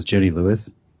girl, was Jenny Lewis?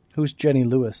 Who's Jenny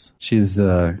Lewis? She's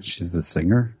the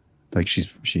singer. Like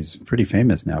she's pretty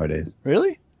famous nowadays.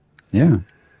 Really? Yeah.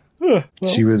 Well.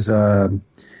 She was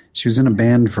in a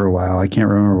band for a while. I can't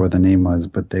remember what the name was,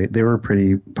 but they were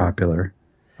pretty popular.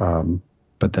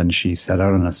 But then she set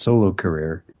out on a solo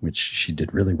career, which she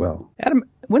did really well. Adam,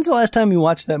 when's the last time you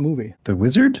watched that movie? The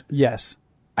Wizard? Yes.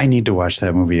 I need to watch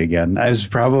that movie again. I was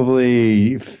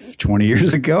probably 20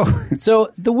 years ago.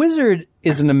 So The Wizard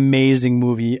is an amazing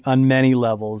movie on many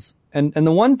levels. And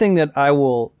the one thing that I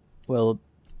will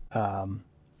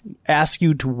ask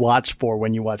you to watch for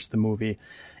when you watch the movie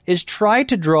is try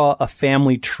to draw a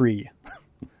family tree.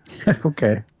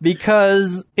 Okay.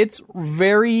 Because it's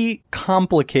very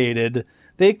complicated.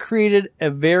 They created a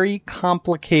very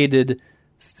complicated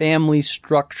family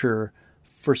structure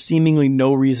for seemingly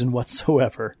no reason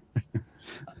whatsoever.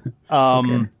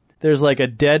 Okay. There's like a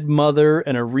dead mother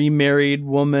and a remarried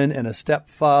woman and a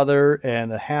stepfather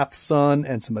and a half son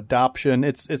and some adoption.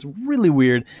 It's really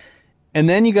weird. And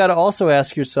then you got to also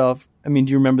ask yourself, I mean,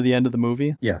 do you remember the end of the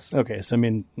movie? Yes. Okay, so I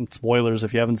mean, spoilers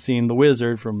if you haven't seen The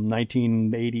Wizard from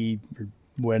 1980 or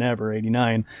whenever,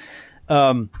 89.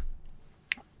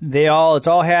 It's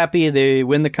all happy. They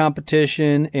win the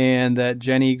competition, and that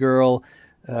Jenny girl,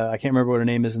 I can't remember what her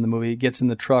name is in the movie, gets in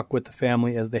the truck with the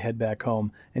family as they head back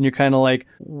home. And you're kind of like,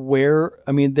 where?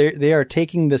 I mean, they are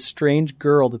taking this strange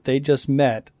girl that they just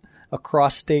met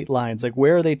across state lines. Like,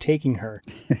 where are they taking her?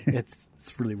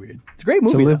 It's really weird. It's a great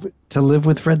movie. To live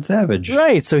with Fred Savage.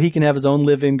 Right, so he can have his own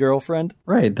live-in girlfriend.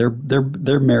 Right, they're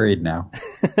married now.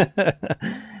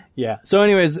 Yeah. So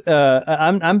anyways,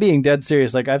 I'm being dead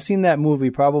serious. Like, I've seen that movie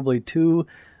probably 2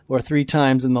 or 3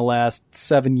 times in the last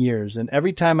 7 years, and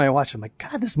every time I watch it, I'm like,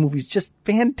 God, this movie's just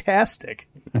fantastic.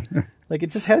 Like, it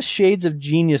just has shades of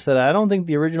genius that I don't think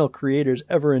the original creators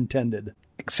ever intended.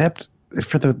 Except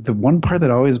for the one part that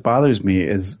always bothers me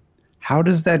is, how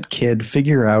does that kid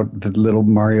figure out the little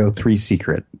Mario 3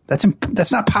 secret? That's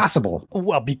not possible.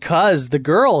 Well, because the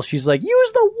girl, she's like,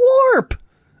 use the warp.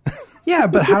 Yeah,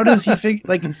 but how does he figure?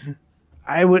 Like,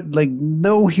 I would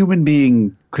no human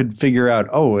being could figure out.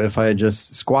 Oh, if I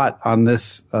just squat on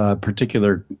this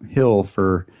particular hill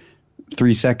for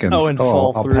 3 seconds,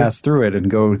 I'll pass through it and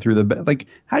go through the. Like,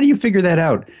 how do you figure that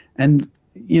out? And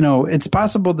it's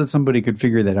possible that somebody could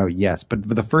figure that out. Yes, but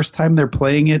the first time they're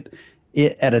playing it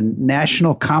at a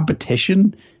national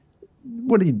competition,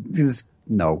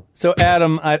 no. So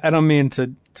Adam, I don't mean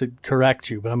to correct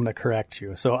you, but I'm going to correct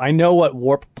you. So I know what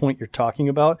warp point you're talking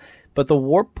about, but the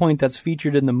warp point that's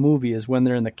featured in the movie is when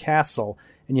they're in the castle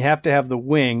and you have to have the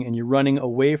wing and you're running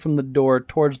away from the door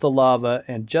towards the lava,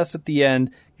 and just at the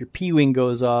end your P-wing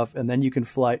goes off and then you can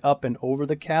fly up and over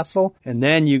the castle, and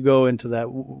then you go into that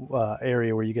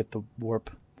area where you get the warp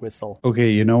whistle.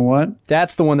 Okay, you know what?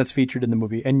 That's the one that's featured in the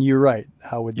movie, and you're right.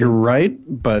 You're right,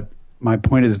 but my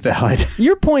point is valid.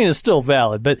 Your point is still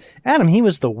valid, but Adam, he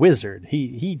was the wizard.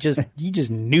 He just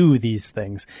knew these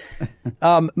things.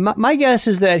 My guess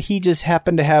is that he just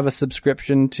happened to have a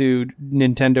subscription to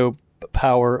Nintendo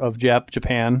Power of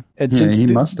Japan, and since he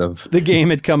must have. The game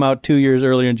had come out 2 years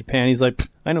earlier in Japan, he's like,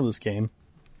 I know this game.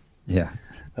 Yeah.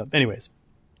 Anyways.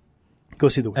 Go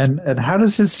see The Wizard. And how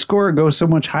does his score go so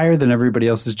much higher than everybody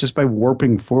else's just by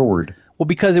warping forward? Well,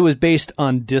 because it was based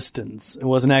on distance. It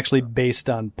wasn't actually based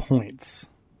on points.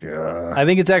 I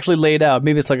think it's actually laid out.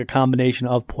 Maybe it's like a combination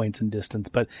of points and distance.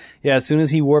 But yeah, as soon as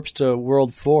he warps to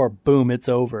World 4, boom, it's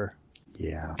over.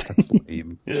 Yeah, that's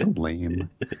lame. So lame.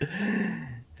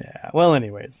 Yeah. Well,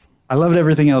 anyways. I loved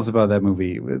everything else about that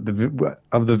movie,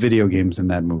 of the video games in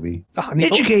that movie.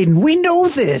 Educating, we know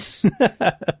this!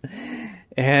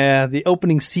 And the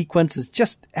opening sequence is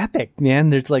just epic, man.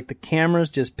 There's like the camera's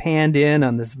just panned in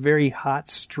on this very hot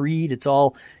street. It's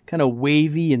all kind of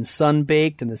wavy and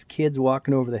sun-baked, and this kid's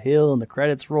walking over the hill, and the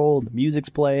credits roll, and the music's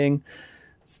playing.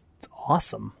 It's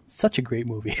awesome. Such a great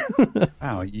movie.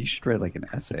 Wow, you should write like an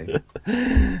essay.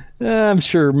 I'm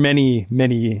sure many,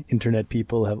 many internet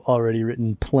people have already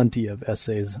written plenty of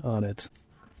essays on it.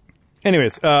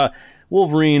 Anyways,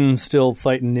 Wolverine still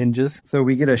fighting ninjas. So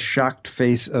we get a shocked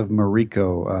face of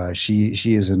Mariko.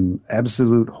 She is an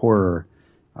absolute horror.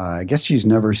 I guess she's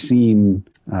never seen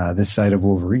this side of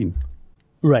Wolverine.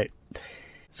 Right.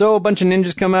 So a bunch of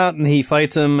ninjas come out and he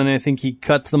fights them, and I think he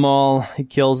cuts them all. He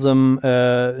kills them.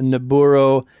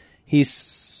 Naburo, he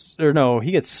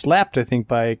gets slapped, I think,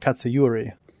 by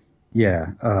Katsuyori. Yeah,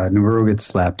 Naburo gets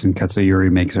slapped, and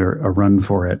Katsuyori makes a run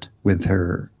for it with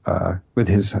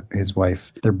his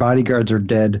wife. Their bodyguards are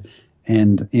dead,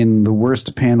 and in the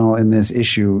worst panel in this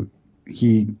issue,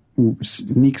 he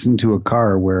sneaks into a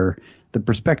car where the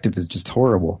perspective is just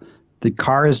horrible. The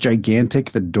car is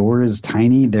gigantic. The door is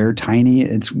tiny. They're tiny.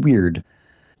 It's weird.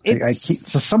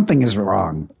 So something is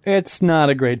wrong. It's not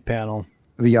a great panel.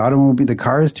 The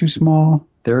car is too small.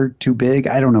 They're too big.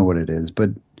 I don't know what it is,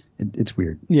 but it's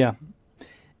weird. Yeah.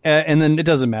 And then it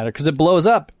doesn't matter because it blows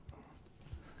up.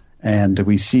 And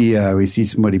we see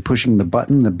somebody pushing the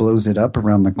button that blows it up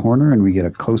around the corner, and we get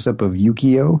a close-up of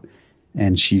Yukio,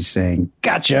 and she's saying,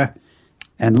 "Gotcha!"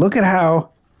 And look at how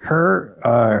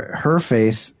her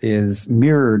face is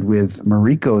mirrored with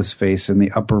Mariko's face in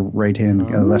the upper left-hand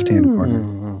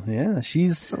corner. Yeah,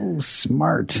 she's so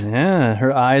smart. Yeah,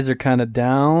 her eyes are kind of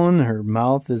down. Her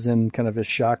mouth is in kind of a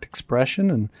shocked expression,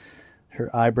 and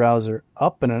her eyebrows are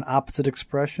up in an opposite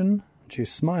expression.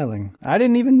 She's smiling. I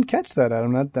didn't even catch that,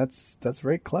 Adam. That's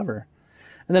very clever.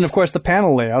 And then, of course, the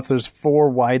panel layouts. There's 4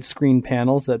 widescreen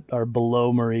panels that are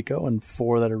below Mariko and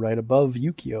 4 that are right above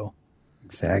Yukio.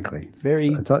 Exactly.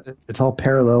 It's all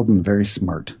paralleled and very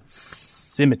smart.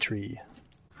 Symmetry.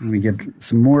 And we get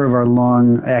some more of our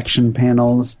long action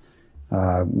panels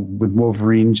with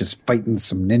Wolverine just fighting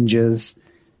some ninjas.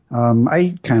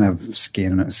 I kind of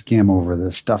skim over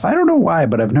this stuff. I don't know why,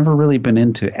 but I've never really been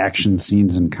into action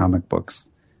scenes in comic books.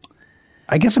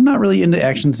 I guess I'm not really into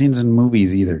action scenes in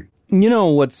movies either. You know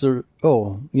what's a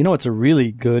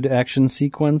really good action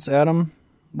sequence, Adam?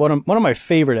 One of my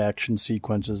favorite action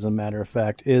sequences, as a matter of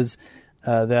fact, is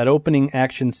that opening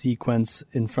action sequence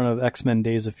in front of X-Men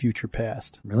Days of Future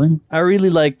Past. Really? I really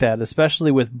like that,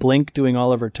 especially with Blink doing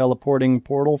all of her teleporting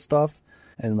portal stuff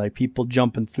and like people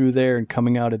jumping through there and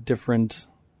coming out at different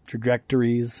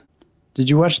trajectories. Did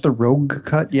you watch the Rogue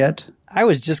Cut yet? I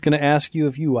was just going to ask you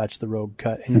if you watched the Rogue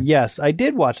Cut. And yes, I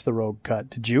did watch the Rogue Cut.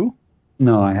 Did you?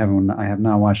 No, I haven't. I have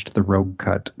not watched the Rogue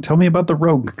Cut. Tell me about the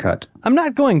Rogue Cut. I'm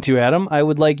not going to, Adam. I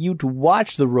would like you to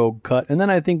watch the Rogue Cut, and then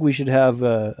I think we should have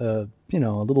a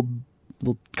little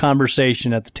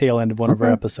conversation at the tail end of one of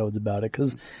our episodes about it,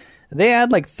 because they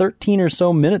add like 13 or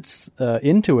so minutes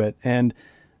into it, and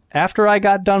after I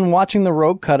got done watching the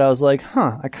Rogue Cut, I was like,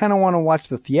 I kind of want to watch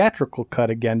the theatrical cut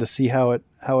again to see how it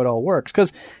all works.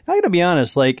 Because I got to be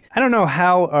honest, like, I don't know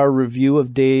how our review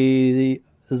of Days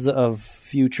of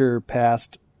Future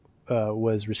Past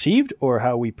was received or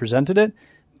how we presented it.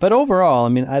 But overall, I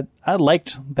mean, I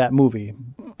liked that movie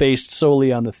based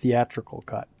solely on the theatrical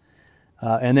cut.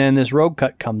 And then this Rogue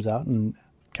Cut comes out, and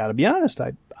got to be honest,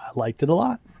 I liked it a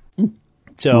lot.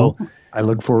 So I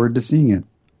look forward to seeing it.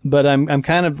 But I'm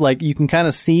kind of like, you can kind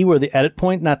of see where the edit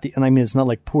point, and I mean, it's not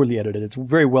like poorly edited. It's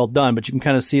very well done, but you can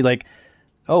kind of see like,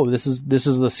 oh, this is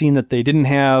the scene that they didn't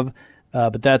have,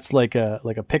 but that's like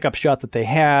a pickup shot that they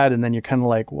had, and then you're kind of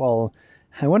like, well,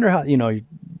 I wonder how,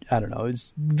 I don't know.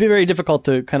 It's very difficult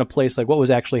to kind of place like what was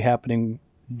actually happening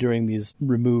during these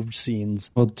removed scenes.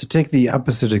 Well, to take the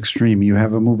opposite extreme, you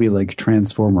have a movie like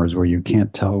Transformers where you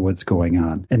can't tell what's going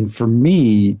on. And for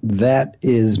me, that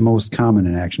is most common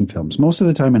in action films. Most of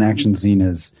the time an action scene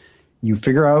is you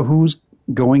figure out who's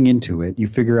going into it, you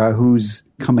figure out who's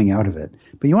coming out of it,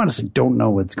 but you honestly don't know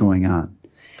what's going on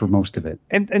for most of it.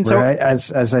 And so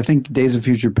as I think Days of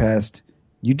Future Past,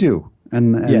 you do.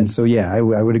 And yes. So yeah, I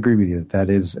would agree with you that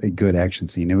is a good action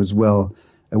scene. It was well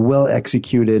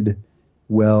executed,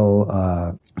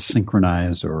 well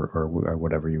synchronized, or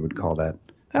whatever you would call that.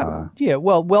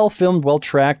 Well filmed, well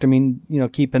tracked. I mean,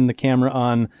 keeping the camera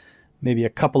on maybe a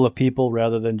couple of people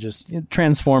rather than just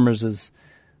Transformers is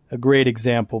a great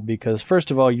example because,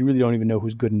 first of all, you really don't even know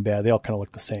who's good and bad. They all kind of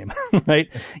look the same, right?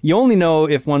 You only know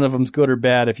if one of them's good or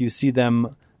bad if you see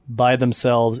them by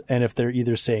themselves and if they're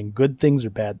either saying good things or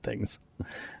bad things.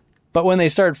 But when they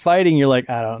start fighting, you're like,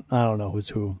 I don't know who's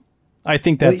who. I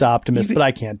think that's Optimus, but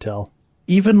I can't tell.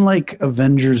 Even like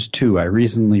Avengers 2, I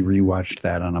recently rewatched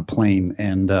that on a plane,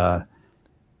 and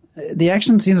the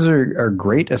action scenes are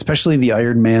great, especially the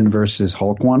Iron Man versus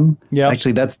Hulk one. Yeah,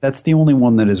 actually, that's the only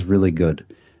one that is really good.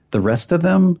 The rest of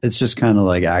them, it's just kind of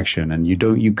like action, and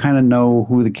you kind of know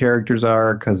who the characters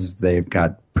are because they've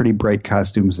got pretty bright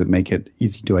costumes that make it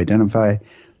easy to identify,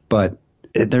 but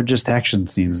they're just action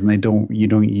scenes, and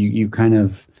you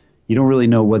you don't really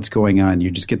know what's going on.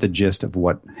 You just get the gist of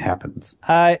what happens.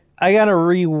 I gotta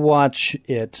rewatch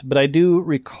it, but I do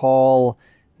recall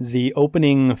the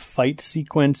opening fight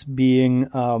sequence being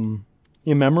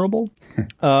immemorable.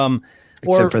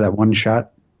 Except for that one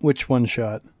shot. Which one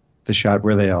shot? The shot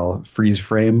where they all freeze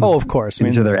frame. Oh, of course.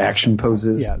 Into their action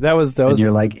poses. Yeah, that was. And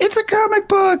you're like, it's a comic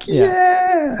book.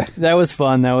 Yeah. That was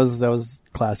fun. That was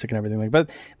classic and everything.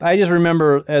 But I just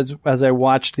remember as I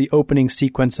watched the opening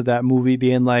sequence of that movie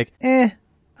being like, I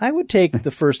would take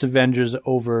the first Avengers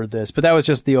over this. But that was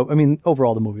just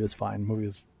overall the movie was fine. The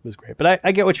movie was great. But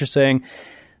I get what you're saying.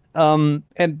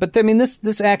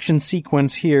 This action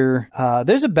sequence here,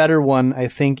 there's a better one, I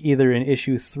think, either in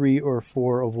issue 3 or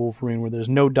 4 of Wolverine, where there's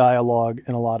no dialogue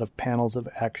and a lot of panels of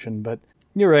action. But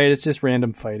you're right, it's just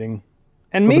random fighting.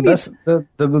 And maybe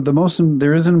the most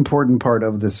there is an important part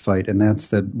of this fight, and that's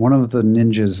that one of the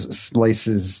ninjas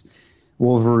slices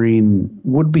Wolverine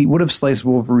would have sliced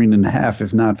Wolverine in half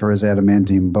if not for his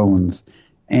adamantium bones,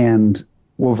 and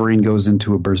Wolverine goes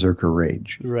into a berserker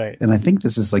rage. Right. And I think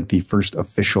this is like the first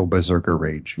official berserker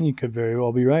rage. You could very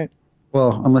well be right.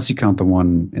 Well, unless you count the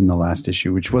one in the last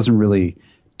issue, which wasn't really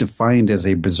defined as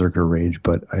a berserker rage,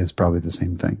 but it's probably the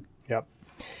same thing. Yep.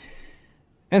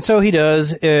 And so he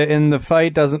does, and the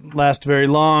fight doesn't last very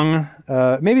long.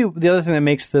 Maybe the other thing that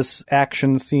makes this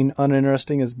action scene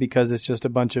uninteresting is because it's just a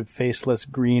bunch of faceless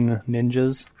green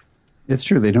ninjas. It's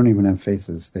true. They don't even have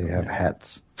faces. They have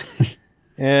hats.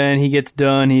 And he gets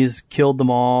done. He's killed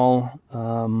them all.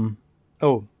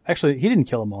 Actually, he didn't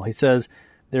kill them all. He says,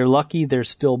 they're lucky they're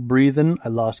still breathing. I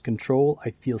lost control. I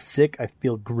feel sick. I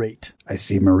feel great. I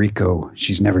see Mariko.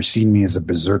 She's never seen me as a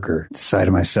berserker. It's a side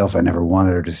of myself I never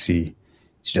wanted her to see.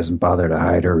 She doesn't bother to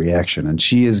hide her reaction. And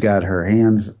she has got her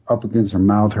hands up against her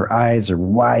mouth. Her eyes are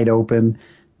wide open.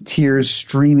 Tears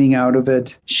streaming out of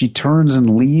it. She turns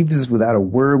and leaves without a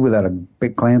word, without a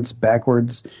big glance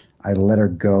backwards. I let her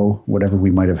go. Whatever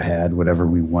we might have had, whatever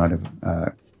we might have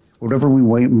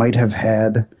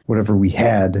had, whatever we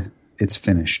had, it's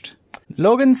finished.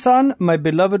 Logan-san, my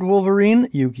beloved Wolverine,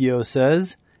 Yukio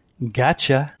says,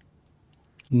 gotcha.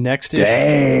 Next issue.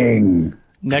 Dang.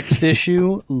 Next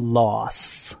issue,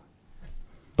 loss.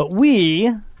 But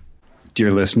we,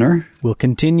 dear listener, will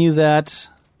continue that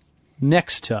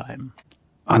next time.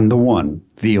 On the one,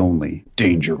 the only,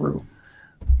 Danger Room.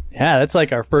 Yeah, that's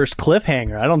like our first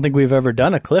cliffhanger. I don't think we've ever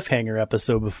done a cliffhanger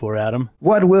episode before, Adam.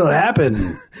 What will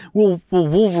happen? Will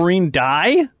Wolverine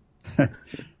die?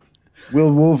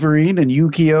 Will Wolverine and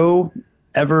Yukio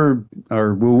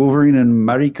will Wolverine and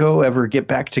Mariko ever get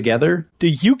back together?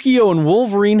 Do Yukio and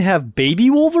Wolverine have baby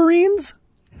Wolverines?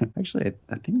 Actually,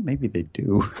 I think maybe they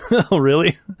do. Oh,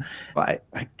 really? I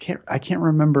can't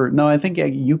remember. No, I think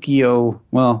Yukio,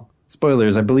 well,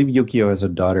 spoilers, I believe Yukio has a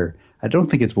daughter. I don't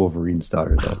think it's Wolverine's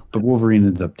daughter, though. But Wolverine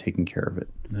ends up taking care of it.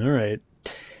 All right.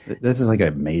 This is like a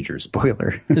major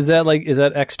spoiler. Is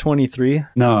that X-23?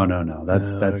 No.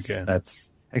 That's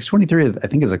X-23, I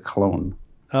think, is a clone.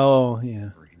 Oh, yeah.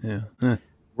 Huh.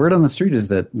 Word on the street is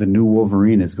that the new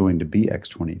Wolverine is going to be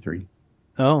X-23.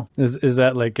 Oh, is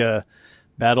that like a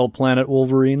Battle Planet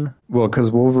Wolverine? Well,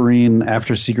 because Wolverine,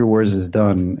 after Secret Wars is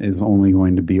done, is only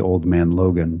going to be Old Man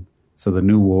Logan. So the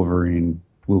new Wolverine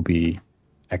will be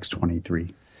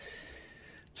X-23.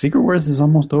 Secret Wars is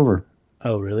almost over.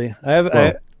 Oh, really?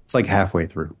 It's like halfway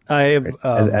through.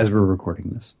 As we're recording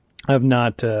this. I have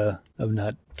not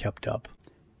kept up.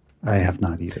 I have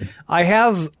not either. I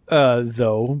have,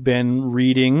 though, been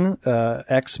reading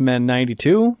X-Men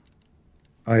 92.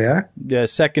 Oh, yeah? The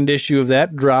second issue of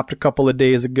that dropped a couple of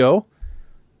days ago.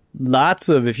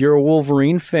 If you're a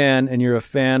Wolverine fan and you're a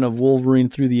fan of Wolverine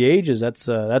Through the Ages, that's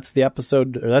the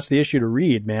episode, or that's the issue to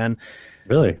read, man.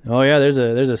 Really? Oh, yeah, there's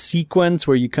a sequence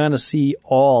where you kind of see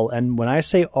all, and when I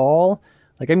say all,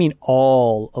 I mean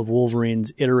all of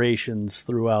Wolverine's iterations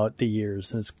throughout the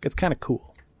years, and it's kind of cool.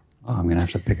 Oh, I'm going to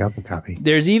have to pick up a copy.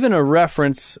 There's even a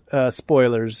reference,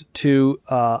 spoilers, to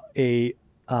a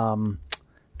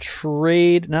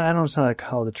trade. No, I don't know how to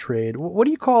call the trade. What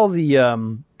do you call the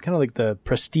kind of like the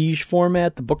prestige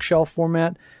format, the bookshelf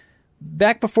format?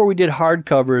 Back before we did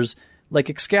hardcovers, like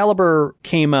Excalibur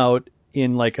came out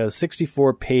in like a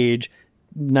 64-page,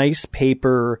 nice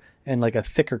paper and like a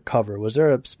thicker cover. Was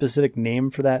there a specific name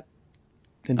for that?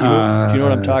 And do you know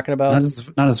what I'm talking about?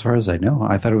 Not as far as I know.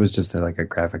 I thought it was just a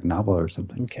graphic novel or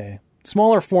something. Okay.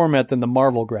 Smaller format than the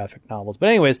Marvel graphic novels. But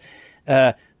anyways,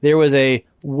 there was a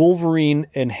Wolverine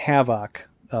and Havoc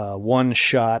one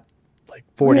shot, like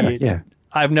 48. Yeah.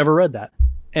 I've never read that.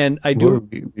 And I do.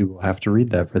 We will have to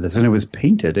read that for this. And it was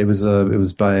painted. It was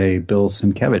by Bill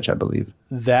Sienkiewicz, I believe.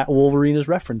 That Wolverine is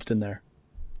referenced in there.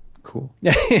 Cool.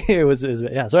 it was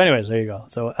yeah. So anyways, there you go.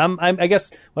 So I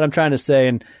guess what I'm trying to say,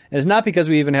 and it's not because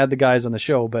we even had the guys on the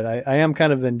show, but I am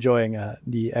kind of enjoying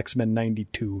the X-Men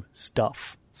 92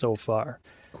 stuff so far.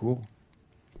 Cool.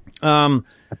 I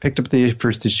picked up the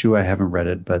first issue. I haven't read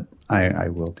it, but I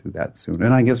will do that soon.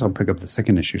 And I guess I'll pick up the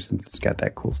second issue since it's got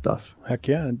that cool stuff. Heck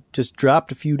yeah. It just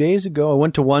dropped a few days ago. I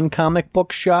went to one comic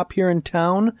book shop here in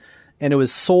town, and it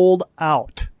was sold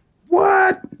out.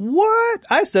 What?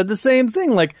 I said the same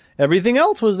thing. Like, everything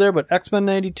else was there, but X-Men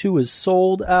 92 was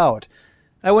sold out.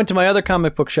 I went to my other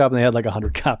comic book shop, and they had like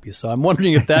 100 copies. So I'm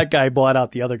wondering if that guy bought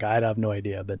out the other guy. I have no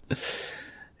idea, but...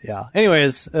 Yeah.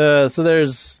 Anyways, so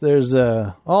there's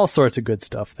all sorts of good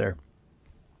stuff there.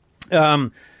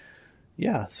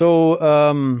 Yeah.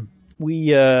 So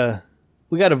we got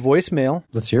a voicemail.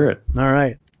 Let's hear it. All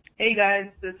right. Hey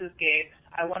guys, this is Gabe.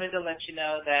 I wanted to let you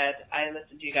know that I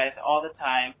listen to you guys all the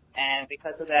time, and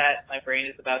because of that, my brain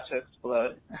is about to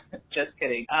explode. Just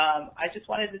kidding. I just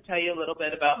wanted to tell you a little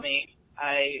bit about me.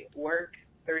 I work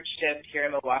third shift here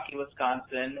in Milwaukee,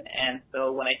 Wisconsin, and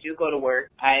so when I do go to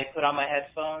work, I put on my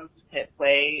headphones, hit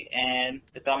play, and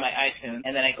it's on my iTunes,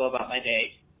 and then I go about my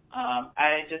day.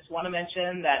 I just want to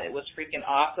mention that it was freaking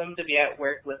awesome to be at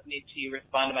work listening to you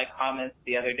respond to my comments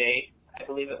the other day. I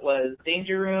believe it was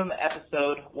Danger Room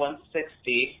episode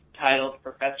 160, titled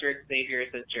Professor Xavier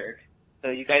is a Jerk.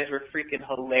 So you guys were freaking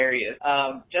hilarious.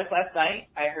 Just last night,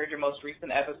 I heard your most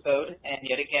recent episode, and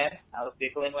yet again, I was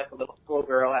giggling like a little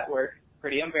schoolgirl at work.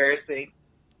 Pretty embarrassing.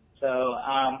 So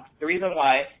the reason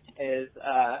why is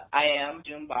I am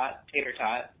Doombot Tater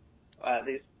Tot. At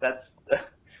least that's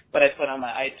what I put on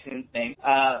my iTunes name.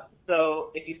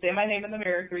 So if you say my name in the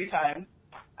mirror 3 times,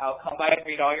 I'll come by and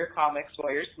read all your comics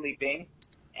while you're sleeping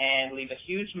and leave a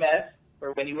huge mess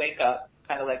for when you wake up,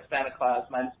 kind of like Santa Claus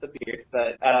minus the beard.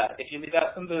 But if you leave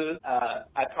out some booze,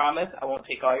 I promise I won't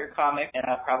take all your comics, and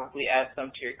I'll probably add some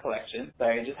to your collection.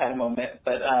 Sorry, I just had a moment.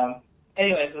 But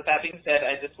anyways, with that being said,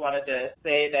 I just wanted to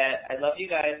say that I love you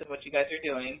guys and what you guys are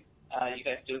doing. You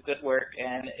guys do good work,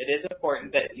 and it is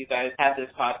important that you guys have this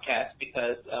podcast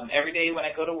because every day when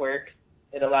I go to work,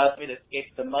 it allows me to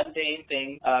escape the mundane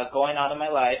things going on in my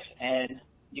life, and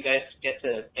you guys get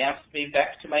to dance me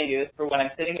back to my youth for when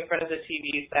I'm sitting in front of the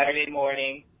TV Saturday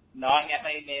morning, gnawing at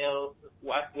my nails,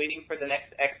 waiting for the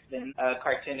next X-Men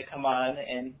cartoon to come on,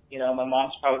 and, you know, my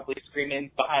mom's probably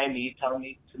screaming behind me, telling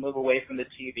me to move away from the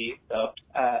TV. So,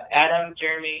 Adam,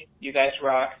 Jeremy, you guys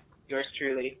rock. Yours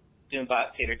truly,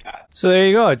 Doombot Tater Tot. So there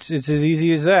you go. It's as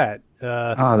easy as that.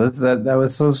 That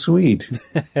was so sweet.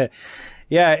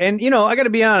 Yeah, and, you know, I got to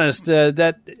be honest,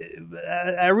 that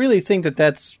I really think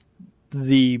that's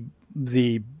the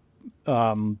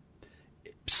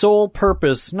sole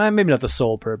purpose, maybe not the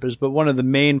sole purpose, but one of the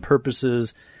main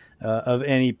purposes of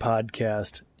any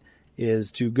podcast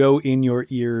is to go in your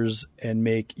ears and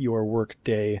make your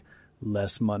workday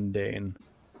less mundane.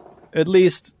 At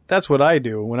least that's what I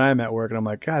do when I'm at work and I'm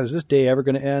like, God, is this day ever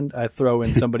going to end? I throw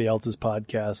in somebody else's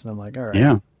podcast and I'm like, all right.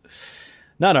 Yeah.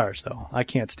 Not ours, though. I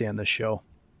can't stand this show.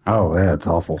 Oh, yeah, it's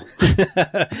awful.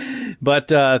 But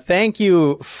thank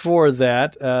you for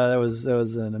that. That was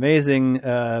an amazing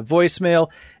voicemail.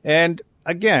 And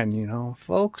again, you know,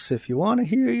 folks, if you want to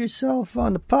hear yourself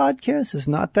on the podcast, it's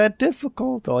not that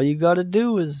difficult. All you got to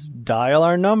do is dial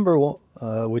our number,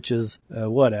 which is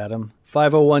what, Adam?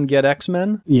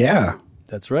 501-GET-X-Men? Yeah.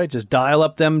 That's right. Just dial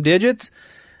up them digits.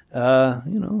 You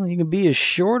know, you can be as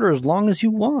short or as long as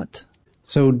you want.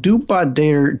 So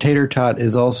Doombot Tater Tot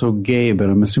is also Gabe,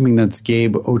 and I'm assuming that's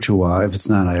Gabe Ochoa. If it's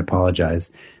not, I apologize.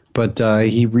 But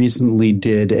he recently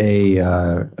did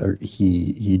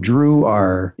he drew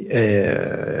our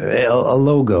a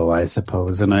logo, I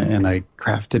suppose, and I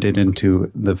crafted it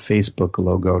into the Facebook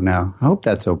logo now. I hope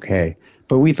that's okay.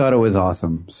 But we thought it was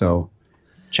awesome, so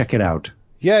check it out.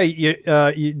 Yeah,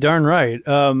 you darn right.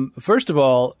 First of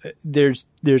all, there's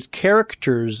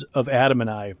caricatures of Adam and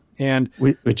I. And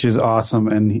which is awesome,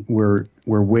 and we're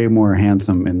way more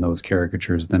handsome in those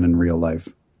caricatures than in real life.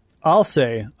 I'll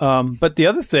say. But the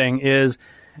other thing is,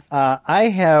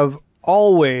 I have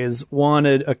always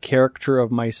wanted a caricature of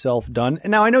myself done.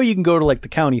 And now I know you can go to like the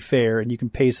county fair and you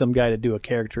can pay some guy to do a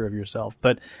caricature of yourself,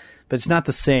 but it's not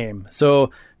the same.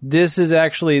 So this is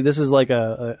like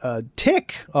a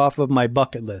tick off of my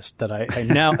bucket list that I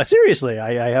now seriously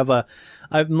I'm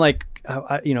like.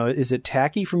 You know, is it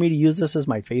tacky for me to use this as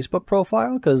my Facebook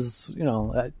profile? Because, you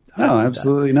know, no,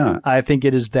 absolutely not. I think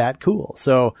it is that cool.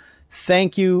 So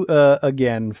thank you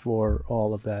again for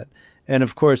all of that. And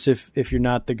of course, if you're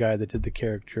not the guy that did the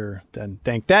caricature, then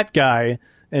thank that guy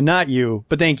and not you,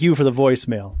 but thank you for the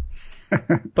voicemail.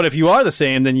 But if you are the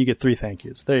same, then you get 3 thank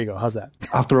yous. There you go. How's that?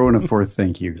 I'll throw in a 4th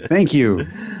thank you. Thank you.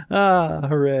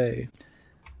 Hooray.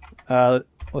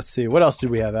 Let's see. What else did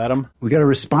we have, Adam? We got a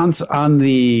response on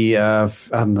the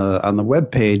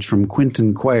webpage from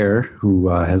Quentin Quire, who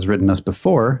has written us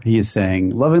before. He is saying,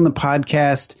 loving the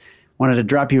podcast. Wanted to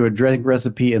drop you a drink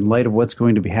recipe in light of what's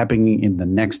going to be happening in the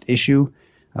next issue,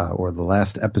 or the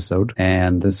last episode.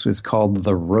 And this is called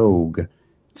The Rogue.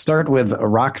 Start with a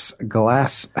rocks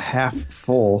glass half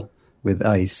full with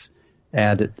ice.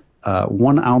 Add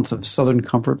 1 ounce of Southern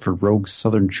Comfort for Rogue's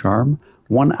Southern Charm.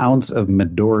 1 ounce of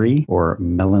Midori, or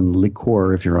melon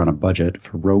liqueur if you're on a budget,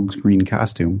 for Rogue's green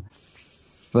costume.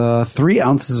 3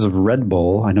 ounces of Red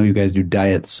Bull. I know you guys do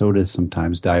diet sodas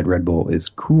sometimes. Diet Red Bull is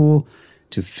cool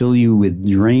to fill you with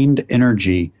drained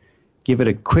energy. Give it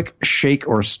a quick shake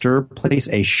or stir. Place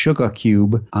a sugar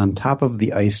cube on top of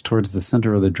the ice towards the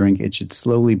center of the drink. It should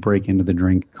slowly break into the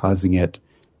drink, causing it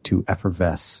to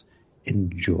effervesce.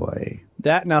 Enjoy.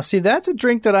 That's a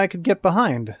drink that I could get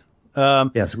behind.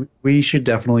 Yes, we should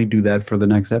definitely do that for the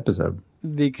next episode.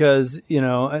 Because,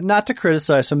 not to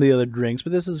criticize some of the other drinks,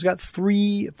 but this has got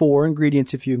 4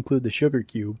 ingredients if you include the sugar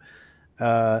cube.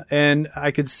 And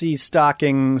I could see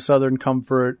stocking Southern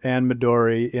Comfort and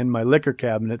Midori in my liquor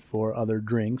cabinet for other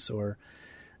drinks. Or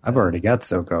I've already got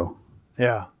SoCo.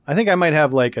 Yeah. I think I might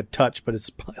have like a touch, but it's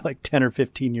probably like 10 or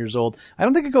 15 years old. I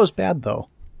don't think it goes bad, though.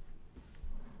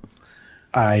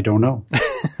 I don't know.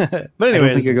 But anyways, I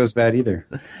don't think it goes bad either.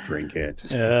 Drink it.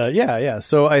 Yeah.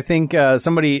 So I think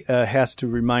somebody has to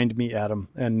remind me, Adam.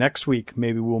 And next week,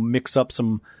 maybe we'll mix up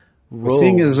some rogues.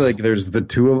 Seeing as like there's the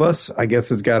 2 of us, I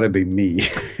guess it's got to be me.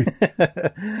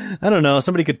 I don't know.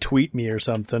 Somebody could tweet me or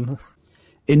something.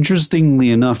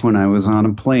 Interestingly enough, when I was on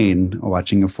a plane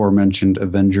watching aforementioned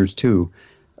Avengers 2,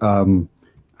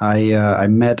 I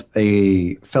met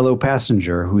a fellow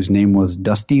passenger whose name was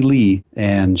Dusty Lee,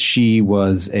 and she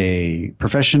was a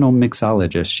professional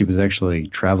mixologist. She was actually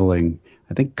traveling.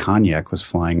 I think Cognac was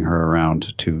flying her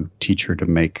around to teach her to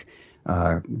make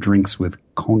drinks with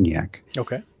cognac.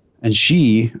 Okay. And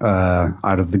she,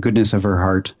 out of the goodness of her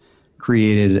heart,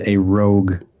 created a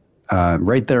rogue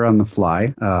right there on the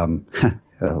fly,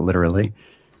 literally.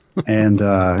 And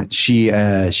she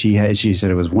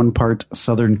said it was 1 part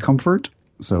Southern Comfort,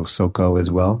 so SoCo as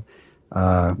well,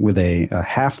 with a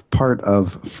half part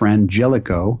of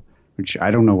Frangelico, which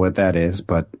I don't know what that is,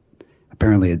 but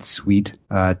apparently it's sweet.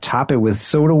 Top it with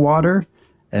soda water,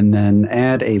 and then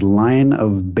add a line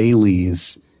of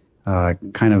Baileys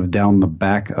kind of down the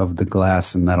back of the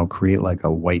glass, and that'll create like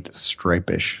a white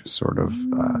stripe-ish sort of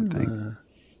thing.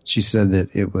 She said that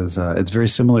it was it's very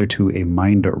similar to a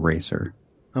mind eraser.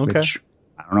 Okay. Which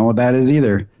I don't know what that is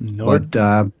either.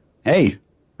 But hey,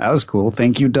 that was cool.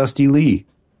 Thank you, Dusty Lee.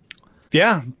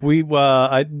 Yeah, we'll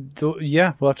have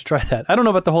to try that. I don't know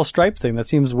about the whole stripe thing. That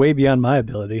seems way beyond my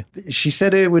ability. She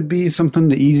said it would be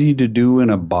something easy to do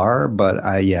in a bar, but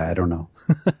I don't know.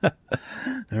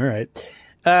 All right.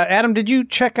 Adam, did you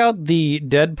check out the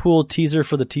Deadpool teaser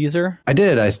for the teaser? I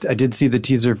did. I did see the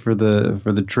teaser for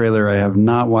the trailer. I have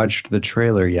not watched the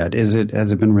trailer yet. Has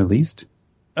it been released?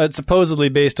 It's supposedly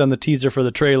based on the teaser for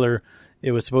the trailer.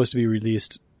 It was supposed to be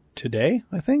released today,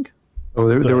 I think. Oh,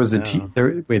 there was a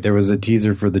there was a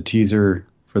teaser for the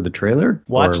trailer?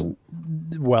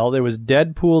 Well, there was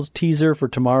Deadpool's teaser for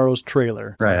tomorrow's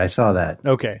trailer. Right, I saw that.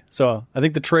 Okay, so I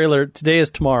think the trailer today is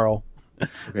tomorrow.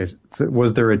 Okay, so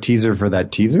was there a teaser for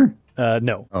that teaser?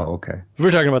 No. Oh, okay.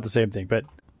 We're talking about the same thing, but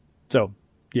so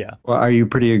yeah. Well, are you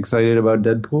pretty excited about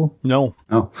Deadpool? No.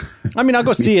 Oh. I mean, I'll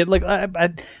go see it. Like I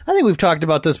think we've talked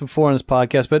about this before on this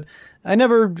podcast, but I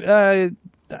never. I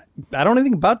don't know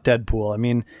anything about Deadpool. I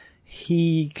mean,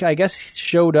 I guess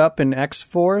showed up in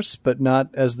X-Force, but not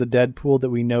as the Deadpool that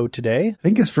we know today. I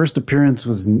think his first appearance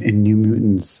was in New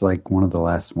Mutants, like one of the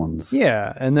last ones.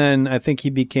 Yeah, and then I think he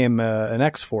became an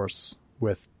X-Force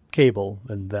with Cable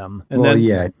and them.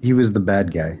 And he was the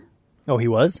bad guy. Oh, he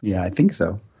was? Yeah, I think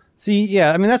so. See,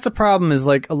 yeah, I mean, that's the problem is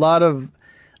like a lot of...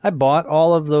 I bought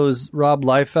all of those Rob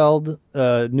Liefeld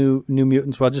New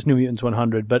Mutants, well, just New Mutants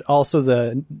 100, but also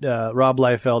the Rob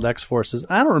Liefeld X-Forces.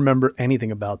 I don't remember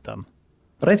anything about them.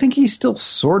 But I think he's still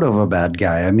sort of a bad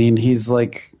guy. I mean, he's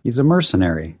a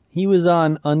mercenary. He was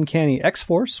on Uncanny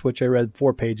X-Force, which I read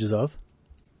 4 pages of.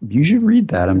 You should read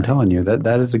that, I'm telling you.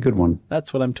 That is a good one.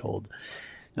 That's what I'm told.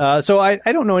 So I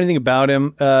don't know anything about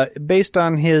him. Based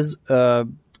on his,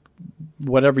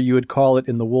 whatever you would call it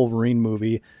in the Wolverine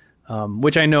movie,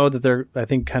 which I know that they're, I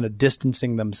think, kind of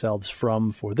distancing themselves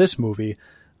from for this movie.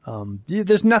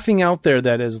 There's nothing out there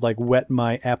that has like whet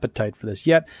my appetite for this.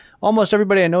 Yet almost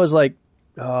everybody I know is like,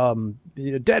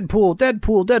 Deadpool.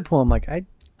 I'm like, I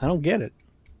don't get it.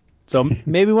 So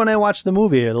maybe when I watch the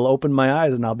movie, it'll open my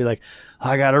eyes and I'll be like,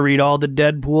 I got to read all the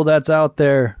Deadpool that's out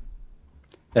there.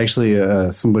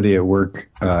 Actually, somebody at work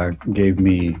gave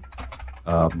me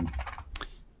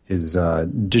his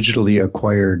digitally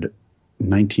acquired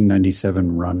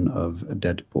 1997 run of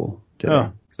Deadpool today.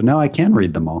 Oh. So now I can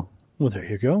read them all. Well, there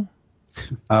you go.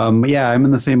 Yeah, I'm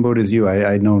in the same boat as you.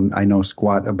 I know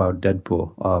squat about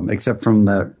Deadpool, except from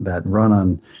that run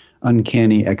on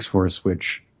Uncanny X-Force,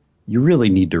 which you really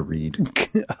need to read.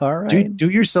 All right. Do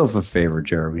yourself a favor,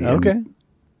 Jeremy. Okay.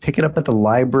 Pick it up at the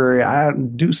library.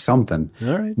 Do something.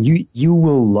 All right. You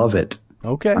will love it.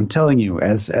 Okay. I'm telling you,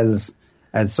 as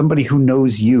somebody who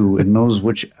knows you and knows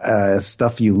which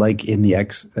stuff you like in the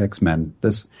X-Men,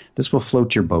 this will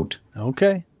float your boat.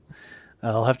 Okay.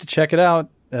 I'll have to check it out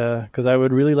because I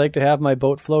would really like to have my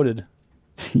boat floated.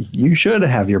 You should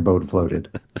have your boat floated.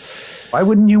 Why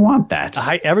wouldn't you want that?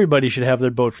 Everybody should have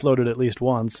their boat floated at least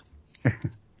once.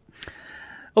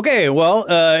 Okay, well,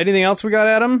 anything else we got,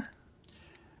 Adam?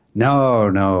 No.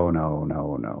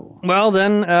 Well,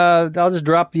 then I'll just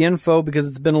drop the info because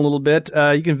it's been a little bit.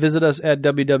 You can visit us at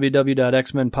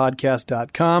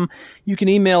www.xmenpodcast.com. You can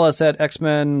email us at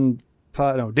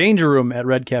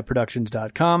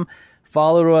dangerroom@redcatproductions.com.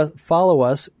 Follow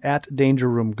us at Danger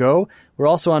Room Go. We're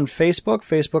also on Facebook,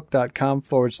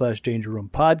 facebook.com/Danger Room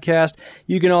Podcast.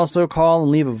 You can also call and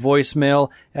leave a voicemail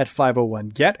at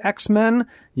 501-GET-X-Men.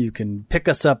 You can pick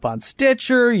us up on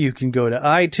Stitcher. You can go to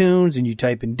iTunes and you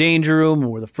type in Danger Room,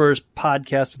 and we're the first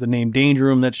podcast with the name Danger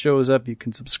Room that shows up. You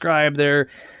can subscribe there.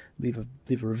 Leave a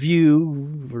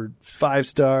review or 5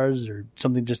 stars or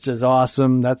something just as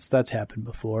awesome. That's happened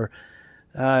before.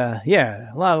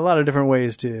 Yeah, a lot of different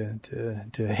ways to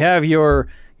have your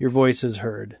voices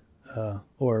heard,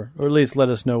 or at least let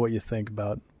us know what you think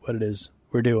about what it is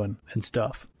we're doing and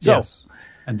stuff. So, yes,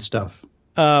 and stuff.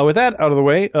 With that out of the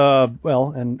way,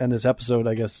 and this episode,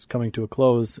 I guess, coming to a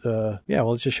close.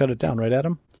 Let's just shut it down, right,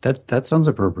 Adam? That sounds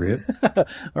appropriate. All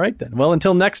right then. Well,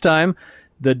 until next time,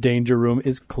 the Danger Room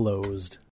is closed.